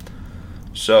vessel.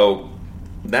 So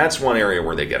that's one area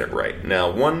where they get it right.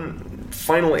 Now, one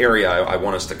final area I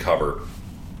want us to cover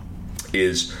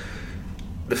is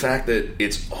the fact that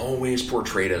it's always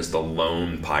portrayed as the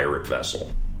lone pirate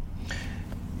vessel.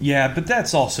 Yeah, but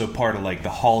that's also part of the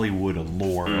Hollywood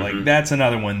allure. Like that's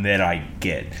another one that I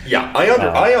get. Yeah,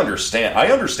 I understand. I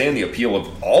understand the appeal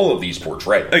of all of these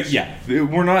portrayals. Yeah,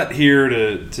 we're not here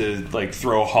to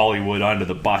throw Hollywood onto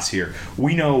the bus here.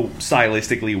 We know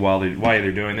stylistically why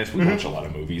they're doing this. We watch a lot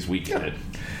of movies. We get it.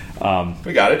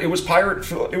 We got it. It was pirate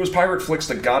flicks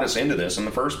that got us into this in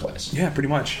the first place. Yeah, pretty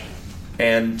much.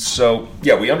 And so,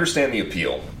 we understand the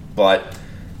appeal, but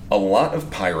a lot of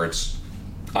pirates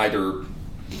either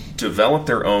develop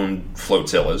their own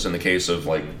flotillas. In the case of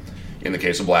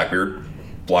Blackbeard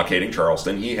blockading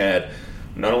Charleston, he had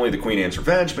not only the Queen Anne's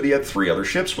Revenge, but he had 3 other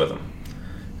ships with him.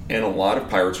 And a lot of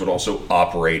pirates would also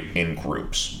operate in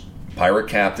groups. Pirate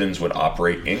captains would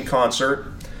operate in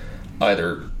concert,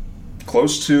 either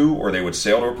close to, or they would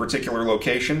sail to a particular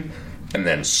location and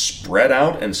then spread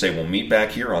out and say, we'll meet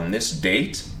back here on this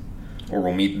date, or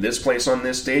we'll meet this place on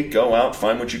this date, go out,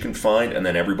 find what you can find, and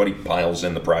then everybody piles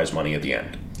in the prize money at the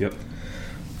end. Yep.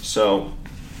 So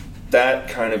that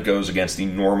kind of goes against the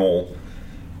normal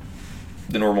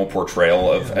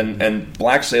portrayal of, and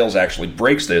Black Sails actually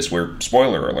breaks this, where,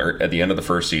 spoiler alert, at the end of the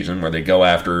first season, where they go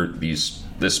after this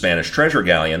Spanish treasure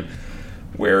galleon,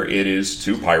 where it is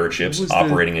 2 pirate ships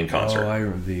operating in concert. Oh, I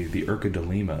remember the Urca de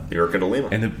Lima. The Urca de Lima.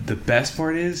 And the best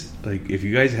part is, if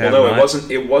you guys have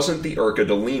it wasn't the Urca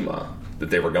de Lima that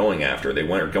they were going after. They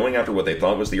were going after what they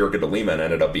thought was the Urca de Lima and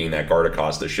ended up being that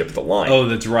Guardacosta ship, the Line. Oh,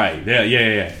 that's right.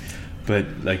 Yeah.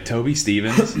 But Toby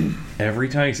Stevens, every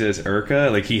time he says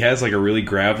Urca, he has a really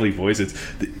gravelly voice. It's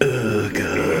the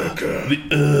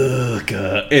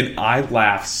Urca, and I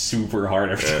laugh super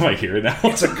hard every time I hear it now.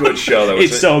 It's a good show, though.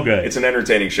 It's so good. It's an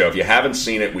entertaining show. If you haven't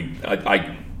seen it,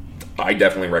 I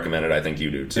definitely recommend it. I think you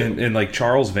do too. And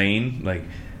Charles Vane,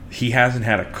 he hasn't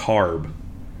had a carb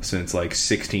since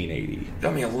 1680.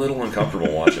 Got me a little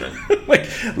uncomfortable watching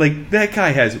it. That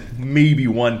guy has maybe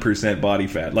 1% body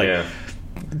fat.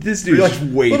 This dude's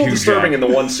way too disturbing jacked. in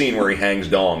the one scene where he hangs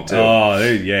dong too. Oh,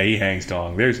 he hangs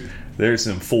dong. There's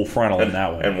some full frontal in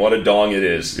that one. And what a dong it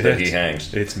is that he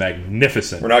hangs. It's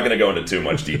magnificent. We're not going to go into too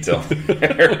much detail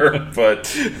here,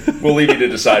 but we'll leave you to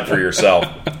decide for yourself.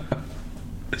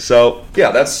 So,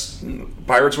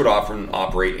 pirates would often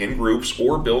operate in groups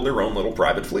or build their own little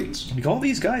private fleets. All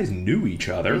these guys knew each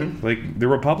other. The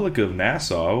Republic of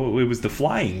Nassau, it was the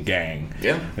Flying Gang.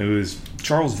 Yeah. It was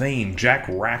Charles Vane, Jack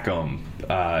Rackham,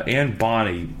 Anne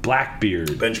Bonny,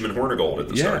 Blackbeard. Benjamin Hornigold at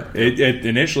the start.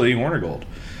 Initially Hornigold.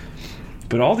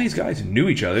 But all these guys knew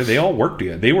each other. They all worked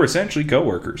together. They were essentially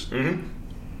co-workers.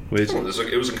 Mm-hmm.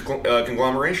 It was a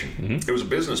conglomeration. Mm-hmm. It was a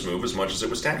business move as much as it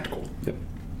was tactical. Yep.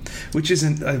 Which is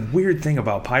a weird thing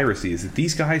about piracy, is that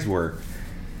these guys were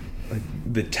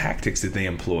the tactics that they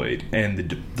employed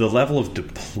and the level of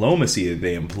diplomacy that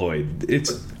they employed.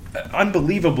 It's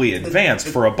unbelievably advanced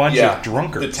for a bunch of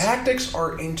drunkards. The tactics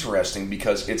are interesting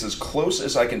because it's as close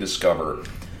as I can discover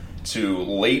to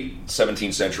late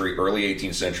 17th century, early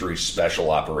 18th century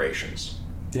special operations.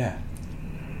 Yeah.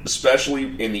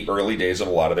 Especially in the early days of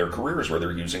a lot of their careers where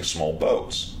they're using small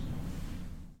boats.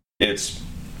 It's,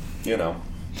 and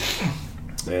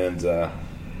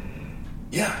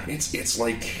it's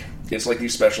like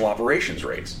these special operations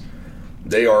raids.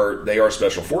 They are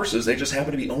special forces. They just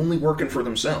happen to be only working for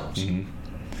themselves. Mm-hmm.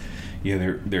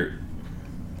 Yeah, they're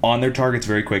on their targets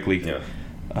very quickly.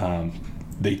 Yeah.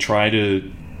 They try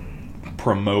to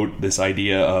promote this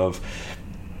idea of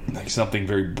something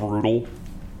very brutal,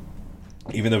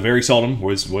 even though very seldom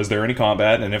was there any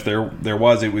combat, and if there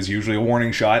was, it was usually a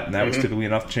warning shot, and that was typically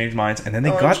enough to change minds, and then they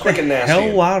got the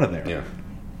hell out of there. Yeah.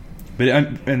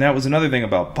 But and that was another thing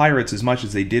about pirates. As much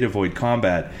as they did avoid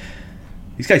combat,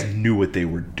 these guys knew what they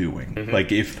were doing. Mm-hmm.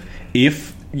 Like if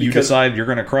you decide you're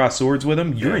going to cross swords with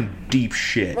them, you're in deep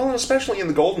shit. Well, and especially in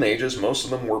the Golden Ages, most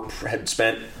of them had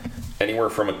spent anywhere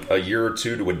from a year or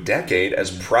two to a decade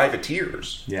as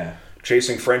privateers. Yeah.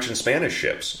 Chasing French and Spanish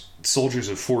ships. Soldiers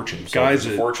of fortune. Guys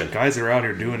that are out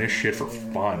here doing this shit for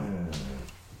fun.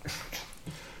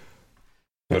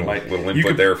 Little input you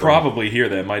could there. Probably hear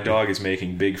that. My dog is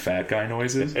making big fat guy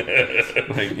noises.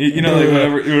 Like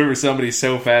whenever somebody's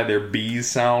so fat, their B's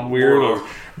sound weird.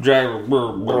 They're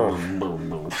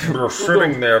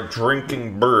sitting there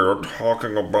drinking beer,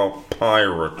 talking about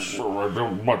pirates. I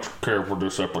don't much care for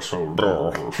this episode.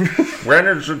 When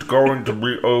is it going to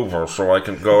be over so I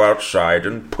can go outside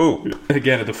and poop?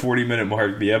 Again, at the 40-minute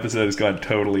mark, the episode has gone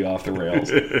totally off the rails.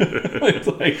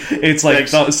 it's like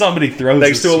somebody throws.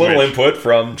 Thanks to a little input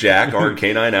from Jack, our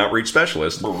canine outreach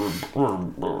specialist.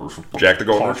 Jack the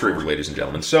Golden Retriever, ladies and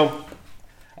gentlemen. So.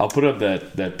 I'll put up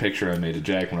that picture I made of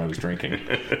Jack when I was drinking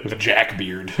with Jack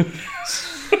beard.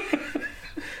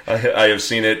 I have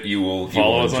seen it. You will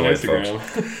follow us on Instagram.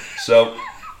 Folks. So,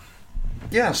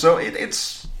 yeah. So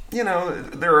it's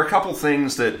there are a couple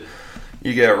things that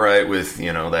you get right with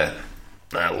that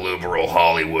liberal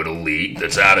Hollywood elite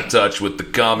that's out of touch with the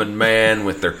common man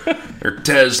with their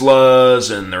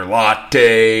Teslas and their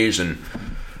lattes and.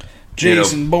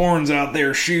 Jason Bourne's out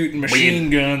there shooting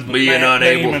machine guns, but Matt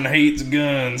Damon hates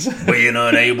guns. Being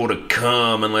unable to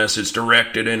come unless it's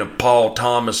directed in a Paul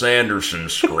Thomas Anderson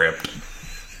script.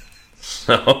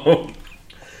 So,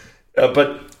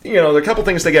 but there are a couple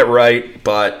things they get right,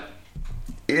 but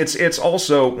it's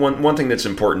also one thing that's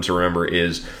important to remember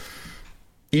is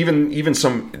even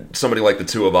somebody like the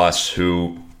two of us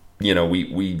who we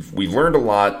learned a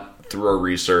lot through our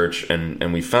research,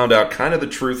 and we found out kind of the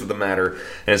truth of the matter,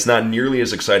 and it's not nearly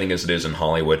as exciting as it is in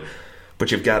Hollywood,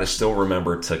 but you've got to still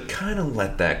remember to kind of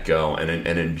let that go and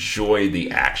enjoy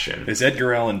the action. As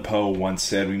Edgar Allan Poe once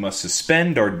said, we must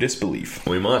suspend our disbelief.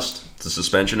 We must. The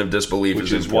suspension of disbelief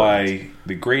Which is why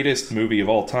the greatest movie of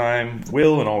all time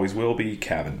will and always will be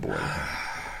Cabin Boy.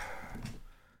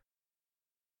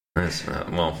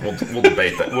 We'll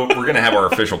debate that. We're going to have our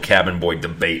official Cabin Boy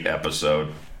debate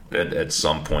episode at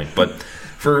some point, but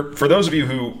for those of you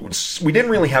who we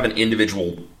didn't really have an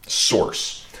individual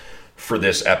source for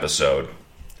this episode,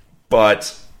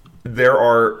 but there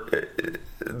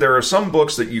are some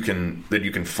books that you can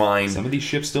find. Some of these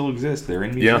ships still exist; they're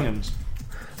in museums.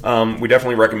 Yeah. We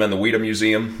definitely recommend the Ouida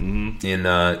Museum in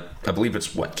I believe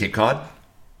it's Cape Cod.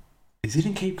 Is it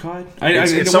in Cape Cod?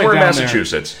 It's somewhere in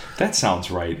Massachusetts. There. That sounds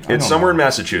right. It's somewhere in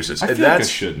Massachusetts. I feel like I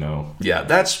should know. Yeah,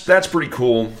 that's pretty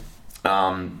cool. You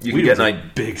can get a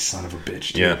big son of a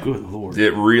bitch, dude. Yeah, good lord,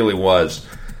 it really was.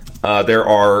 There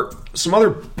are some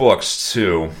other books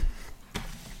too.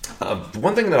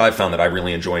 One thing that I found that I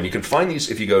really enjoy, and you can find these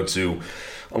if you go to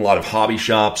a lot of hobby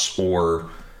shops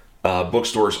or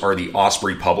bookstores, are the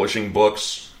Osprey Publishing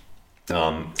books. It's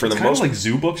kind of like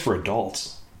zoo books for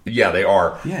adults. Yeah, they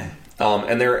are. Yeah.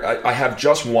 And I have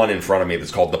just one in front of me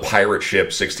that's called The Pirate Ship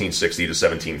 1660 to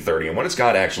 1730, and what it's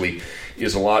got actually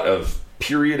is a lot of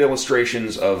period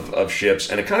illustrations of ships,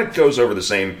 and it kind of goes over the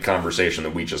same conversation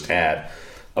that we just had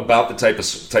about the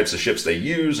types of ships they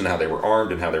use and how they were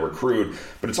armed and how they were crewed,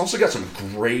 but it's also got some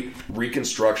great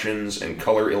reconstructions and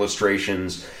color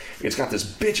illustrations. It's got this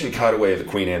bitchin' cutaway of the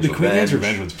Queen Anne's Revenge. The Queen Anne's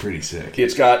Revenge one's pretty sick.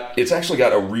 It's actually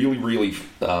got a really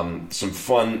some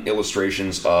fun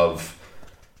illustrations of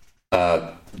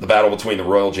the battle between the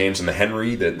Royal James and the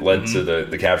Henry that led to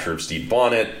the capture of Stede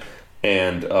Bonnet,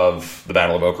 and of the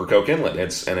Battle of Ocracoke Inlet.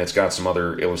 It's got some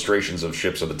other illustrations of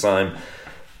ships of the time.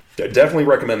 I definitely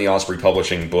recommend the Osprey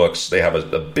Publishing books. They have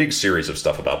a big series of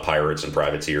stuff about pirates and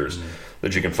privateers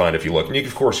that you can find if you look. And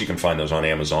of course, you can find those on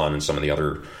Amazon and some of the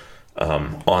other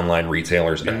online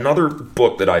retailers. Yeah. Another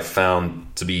book that I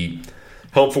found to be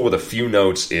helpful with a few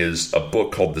notes is a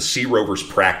book called The Sea Rover's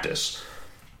Practice,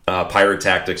 Pirate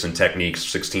Tactics and Techniques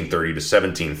 1630 to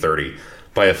 1730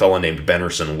 by a fellow named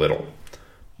Benerson Little.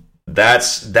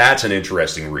 That's an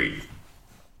interesting read.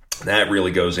 That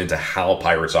really goes into how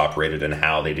pirates operated and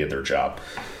how they did their job.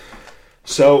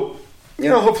 So,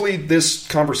 hopefully this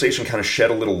conversation kind of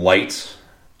shed a little light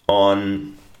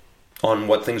on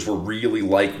what things were really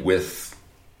like with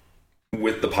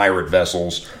the pirate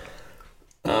vessels.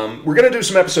 We're going to do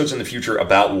some episodes in the future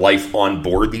about life on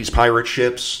board these pirate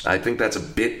ships. I think that's a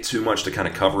bit too much to kind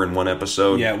of cover in one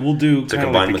episode. Yeah, we'll do kind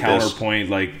of like the counterpoint,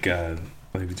 like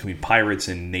between pirates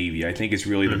and Navy. I think it's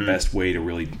really the best way to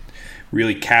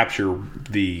really capture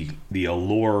the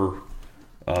allure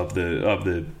of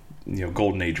the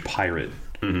Golden Age pirate.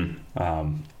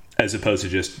 as opposed to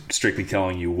just strictly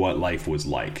telling you what life was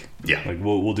like. Yeah. Like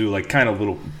we'll do like kind of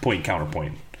little point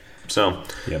counterpoint. So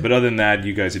yeah, but other than that,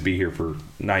 you guys would be here for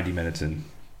 90 minutes and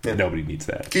nobody needs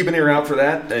that. Keep an ear out for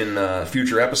that in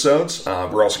future episodes.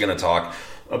 We're also going to talk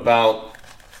about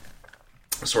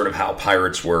sort of how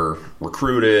pirates were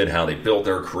recruited, how they built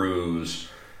their crews,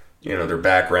 their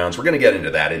backgrounds. We're going to get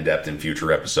into that in depth in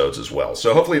future episodes as well.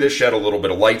 So hopefully this shed a little bit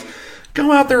of light.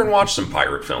 Go out there and watch some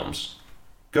pirate films.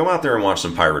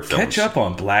 Catch up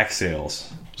on Black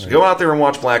Sails. So go out there and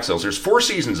watch Black Sails. There's 4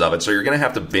 seasons of it, so you're going to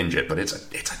have to binge it, but it's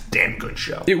a damn good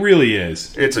show. It really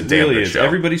is. It's a damn good show.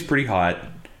 Everybody's pretty hot.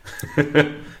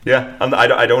 Yeah,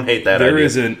 I don't hate that There idea.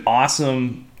 is an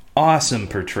awesome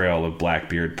portrayal of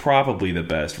Blackbeard, probably the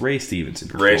best. Ray Stevenson.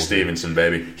 Stevenson,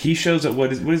 baby. He shows up.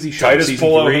 What is he? Titus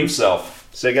Pullo himself.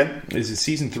 Say again? Is it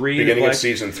season 3? Beginning of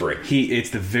season 3.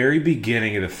 It's the very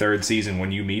beginning of the 3rd season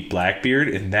when you meet Blackbeard,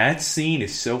 and that scene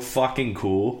is so fucking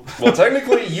cool. Well,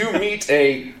 technically, you meet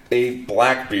a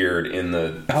Blackbeard in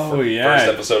the first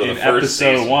episode of the first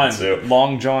season. Episode 1, so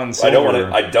Long John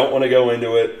Silver. I don't want to go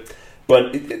into it,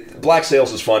 but Black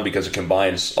Sails is fun because it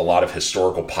combines a lot of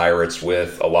historical pirates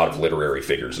with a lot of literary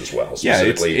figures as well. Yeah,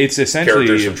 it's essentially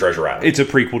characters from Treasure Island. It's a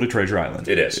prequel to Treasure Island.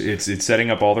 It is. It's setting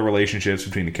up all the relationships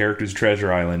between the characters of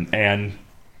Treasure Island and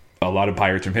a lot of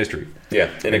pirates from history. Yeah,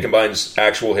 and it combines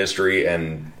actual history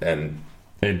and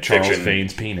Charles fiction.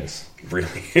 Fane's penis. Really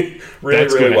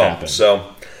That's well. gonna happen.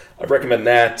 So I recommend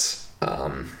that.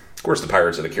 Of course, the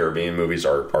Pirates of the Caribbean movies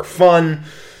are fun.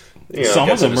 Some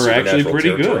of them are actually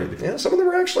pretty good. Yeah, some of them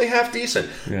are actually half decent.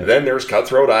 Yeah. Then there's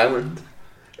Cutthroat Island.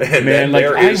 And Man, then like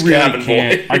there I is really Cabin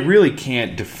can't. Boy. I really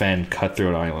can't defend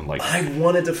Cutthroat Island like I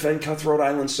want to defend Cutthroat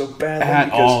Island so badly.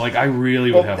 at all. Like I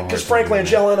really would have a hard because time Frank doing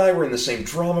that. Langella and I were in the same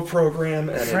drama program.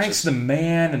 And Frank's the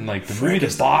man, and like the movie Frank The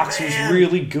is the Box was man.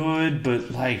 really good,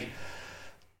 but like,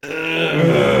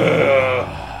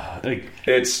 like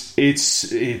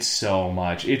it's so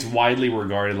much. It's widely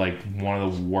regarded like one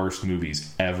of the worst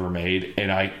movies ever made,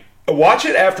 and I watch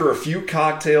it after a few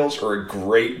cocktails or a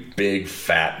great big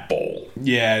fat bowl.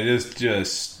 yeah,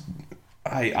 just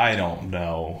I don't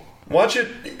know. Watch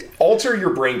it, alter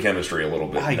your brain chemistry a little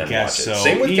bit. I And then guess watch it. so.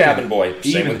 Same with Cabin Boy.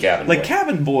 Like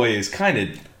Cabin Boy is kind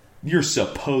of you're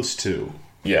supposed to.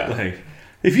 Yeah. Like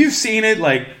if you've seen it,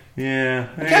 like yeah,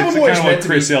 Cabin it's Boy is kind of meant what to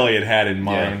Chris be- Elliott had in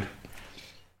mind.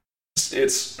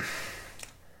 It's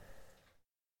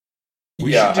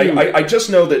We yeah. should do- I just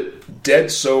know that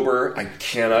dead sober, I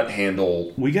cannot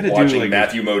handle. We gotta do, watching like,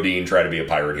 Matthew Modine try to be a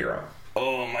pirate hero.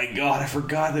 Oh my god, I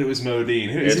forgot that it was Modine.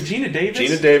 Is it Gina Davis?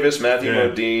 Gina Davis, Matthew Yeah.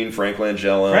 Modine, Frank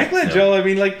Langella. Frank Langella, I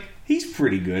mean, like, he's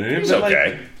pretty good at it. He's but,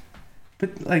 okay.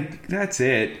 Like, that's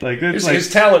it. Like, that's His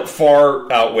talent far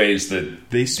outweighs the.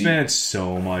 they spent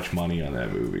so much money on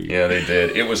that movie. Yeah, they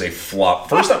did. It was a flop.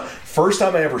 First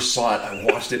time I ever saw it, I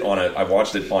watched it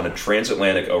on a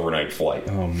transatlantic overnight flight,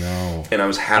 Oh no. and I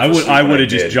was half. I asleep would when have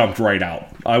just did. jumped right out.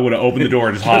 I would have opened the door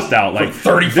and just hopped out like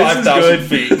 35,000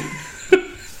 this is good.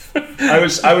 feet. I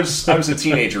was a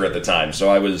teenager at the time, so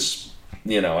I was,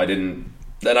 I didn't.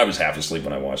 Then I was half asleep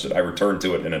when I watched it. I returned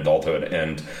to it in adulthood,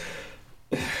 and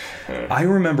I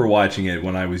remember watching it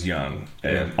when I was young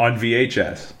and on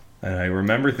VHS, and I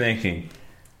remember thinking,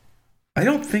 I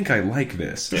don't think I like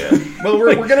this. yeah. Well,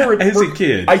 we're gonna As a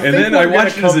kid, I and think then we're I gonna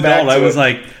watched it as come an back adult. I to was it.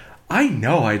 like, I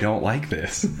know I don't like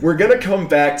this. We're gonna come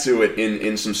back to it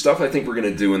in some stuff. I think we're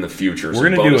gonna do in the future. We're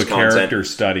going to do a character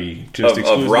study just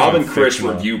of Rob and on Chris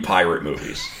fictional. review pirate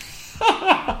movies.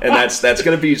 And that's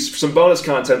going to be some bonus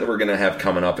content that we're going to have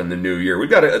coming up in the new year. We've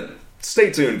got to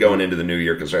stay tuned going into the new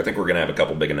year because I think we're going to have a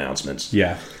couple big announcements.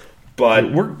 Yeah,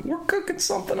 But we're cooking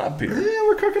something up here. yeah,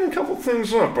 we're cooking a couple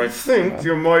things up. I think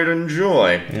you might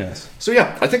enjoy. Yes. So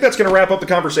yeah, I think that's going to wrap up the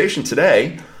conversation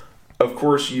today. Of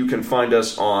course, you can find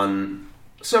us on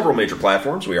several major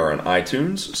platforms. We are on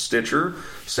iTunes, Stitcher,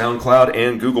 SoundCloud,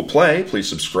 and Google Play. Please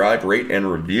subscribe, rate,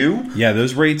 and review. Yeah,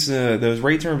 those rates and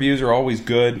reviews are always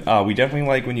good. We definitely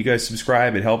like when you guys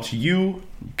subscribe. It helps you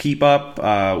keep up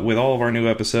with all of our new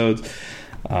episodes.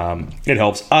 It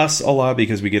helps us a lot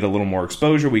because we get a little more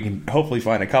exposure. We can hopefully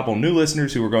find a couple new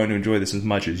listeners who are going to enjoy this as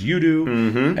much as you do.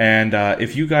 Mm-hmm. And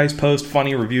if you guys post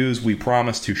funny reviews, we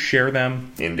promise to share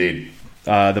them. Indeed.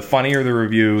 The funnier the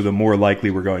review, the more likely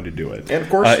we're going to do it. And of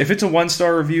course, if it's a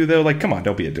 1-star review, though, like, come on,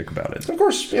 don't be a dick about it. Of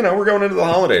course, we're going into the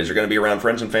holidays. You're going to be around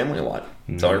friends and family a lot.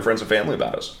 Tell your friends and family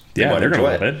about us. They Yeah, might they're going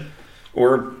to enjoy love it.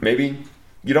 Or maybe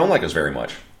you don't like us very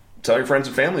much. Tell your friends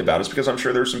and family about us because I'm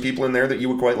sure there's some people in there that you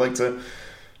would quite like to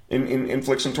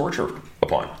inflict some torture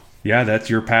upon. Yeah,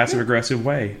 that's your passive-aggressive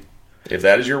way. If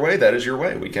that is your way, that is your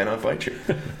way. We cannot fight you.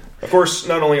 Of course,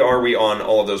 not only are we on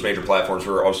all of those major platforms,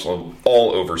 we're also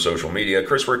all over social media.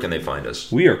 Chris, where can they find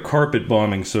us? We are carpet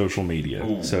bombing social media.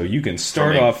 Ooh. So you can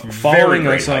start From a off very following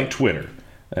great us on height. Twitter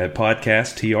at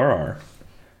Podcast TRR.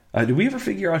 Did we ever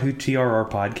figure out who TRR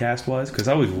Podcast was? Because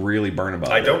I was really burnt about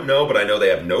it. I don't know, but I know they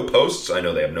have no posts. I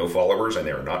know they have no followers, and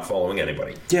they are not following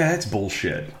anybody. Yeah, that's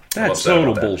bullshit. That's upset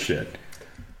total about that. bullshit.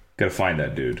 Gotta find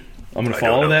that dude. I'm gonna I don't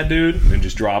follow know. that dude and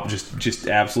just drop, just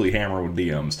absolutely hammer with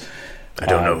DMs. I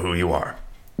don't know who you are.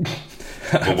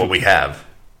 But what we have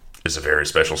is a very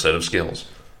special set of skills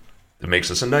that makes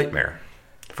us a nightmare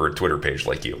for a Twitter page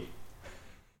like you.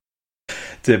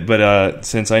 But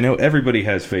since I know everybody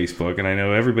has Facebook, and I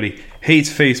know everybody hates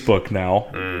Facebook now,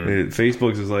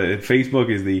 Facebook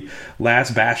is the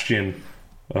last bastion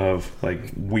of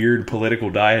like weird political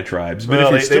diatribes. But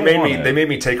Well, if you they made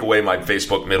me take away my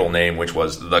Facebook middle name, which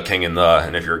was the King and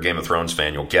if you're a Game of Thrones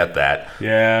fan, you'll get that.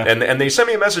 Yeah. And they sent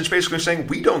me a message basically saying,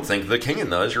 we don't think the King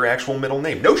and is your actual middle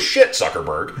name. No shit,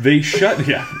 Zuckerberg. They shut.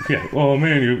 Yeah. Oh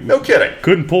man, you No kidding.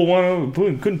 couldn't pull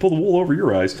the wool over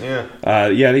your eyes. Yeah.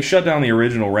 They shut down the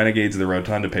original Renegades of the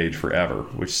Rotunda page forever,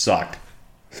 which sucked.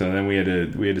 So then we had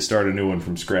to start a new one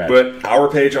from scratch. But our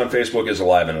page on Facebook is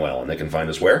alive and well, and they can find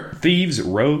us where? Thieves,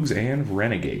 Rogues, and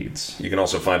Renegades. You can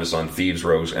also find us on Thieves,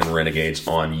 Rogues, and Renegades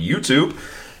on YouTube.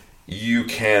 You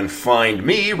can find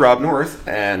me, Rob North,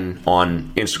 and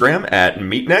on Instagram at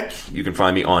Meatneck. You can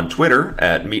find me on Twitter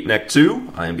at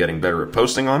Meatneck2. I am getting better at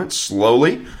posting on it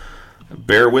slowly.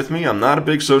 Bear with me. I'm not a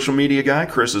big social media guy.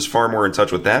 Chris is far more in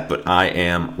touch with that, but I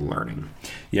am learning.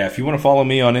 Yeah, if you want to follow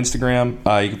me on Instagram,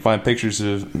 you can find pictures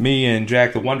of me and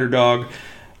Jack the Wonder Dog.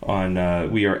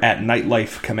 We are at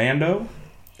Nightlife Commando.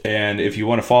 And if you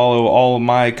want to follow all of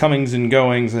my comings and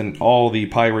goings and all the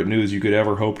pirate news you could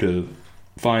ever hope to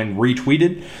find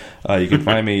retweeted, you can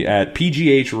find me at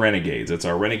PGH Renegades. That's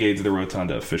our Renegades of the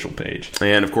Rotunda official page.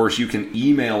 And, of course, you can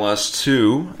email us,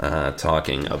 too,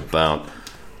 talking about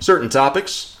certain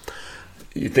topics,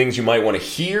 things you might want to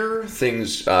hear,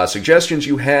 suggestions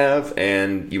you have,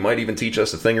 and you might even teach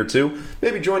us a thing or two.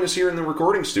 Maybe join us here in the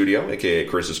recording studio, aka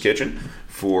Chris's Kitchen,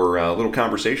 for a little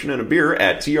conversation and a beer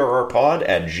at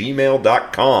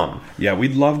trrpod@gmail.com. Yeah,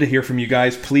 we'd love to hear from you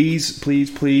guys. Please, please,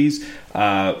 please.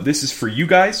 This is for you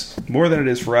guys more than it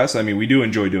is for us. I mean, we do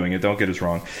enjoy doing it. Don't get us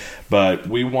wrong, but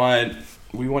we want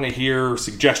to hear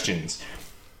suggestions.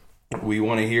 We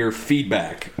want to hear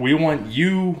feedback. We want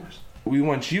you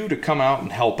to come out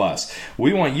and help us.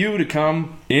 We want you to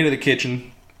come into the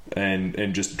kitchen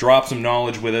and just drop some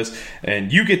knowledge with us,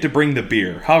 and you get to bring the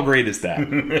beer. How great is that?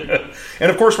 And,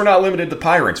 of course, we're not limited to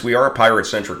pirates. We are a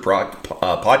pirate-centric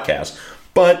podcast.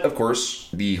 But, of course,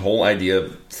 the whole idea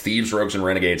of Thieves, Rogues, and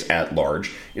Renegades at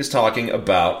large is talking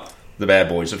about the bad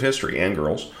boys of history and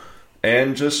girls.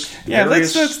 And just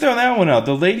let's throw that one out.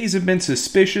 The ladies have been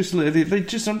suspicious.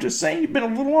 I'm just saying, you've been a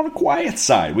little on the quiet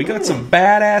side. We got some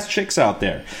badass chicks out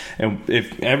there, and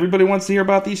if everybody wants to hear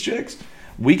about these chicks,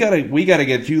 we gotta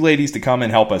get you ladies to come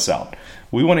and help us out.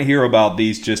 We want to hear about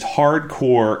these just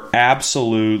hardcore,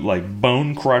 absolute, like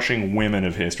bone crushing women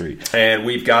of history. And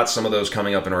we've got some of those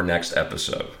coming up in our next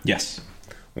episode. Yes,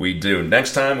 we do.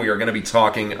 Next time we are going to be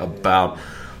talking about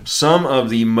some of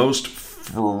the most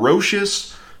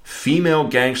ferocious female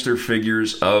gangster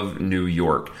figures of New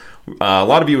York. A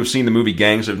lot of you have seen the movie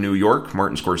Gangs of New York,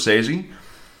 Martin Scorsese.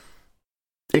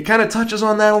 It kind of touches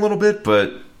on that a little bit,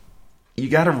 but you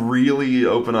got to really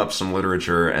open up some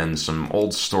literature and some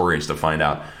old stories to find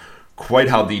out quite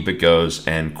how deep it goes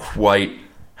and quite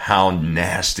how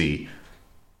nasty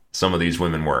some of these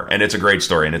women were. And it's a great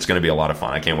story, and it's going to be a lot of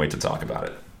fun. I can't wait to talk about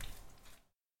it.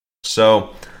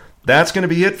 So that's going to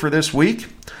be it for this week.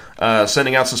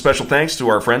 Sending out some special thanks to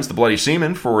our friends, the Bloody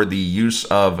Seamen, for the use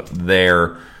of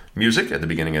their music at the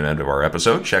beginning and end of our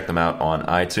episode. Check them out on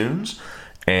iTunes.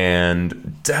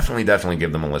 And definitely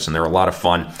give them a listen. They're a lot of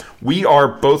fun. We are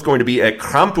both going to be at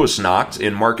Krampusnacht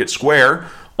in Market Square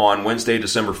on Wednesday,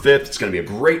 December 5th. It's going to be a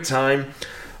great time.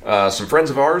 Some friends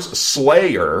of ours,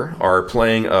 Slayer, are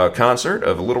playing a concert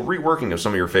of a little reworking of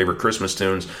some of your favorite Christmas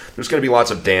tunes. There's going to be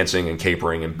lots of dancing and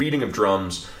capering and beating of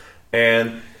drums.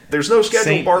 And there's no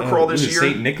scheduled bar crawl this year.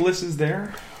 St. Nicholas is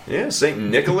there. Yeah, St.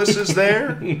 Nicholas is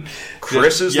there.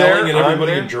 Chris is yelling there. at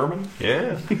everybody I'm in German.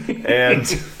 Yeah.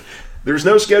 And there's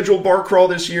no scheduled bar crawl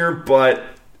this year, but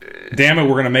damn it,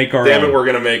 we're going to make our own. Damn it, we're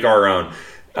going to make our own.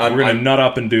 We're going to nut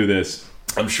up and do this.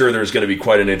 I'm sure there's going to be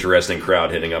quite an interesting crowd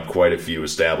hitting up quite a few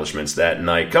establishments that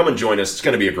night. Come and join us. It's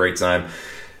going to be a great time.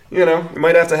 You know, you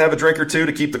might have to have a drink or two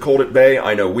to keep the cold at bay.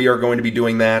 I know we are going to be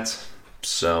doing that.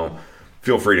 So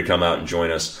feel free to come out and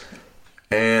join us.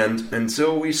 And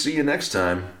until we see you next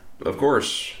time, of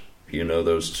course, you know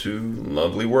those two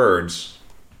lovely words.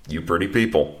 You pretty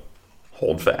people,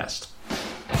 hold fast.